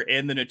here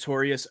in the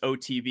Notorious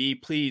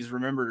OTB. Please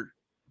remember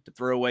to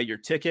throw away your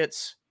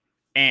tickets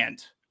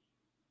and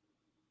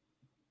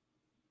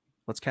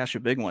let's cash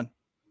a big one.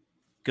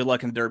 Good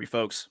luck in the Derby,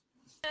 folks.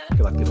 Good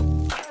luck, people.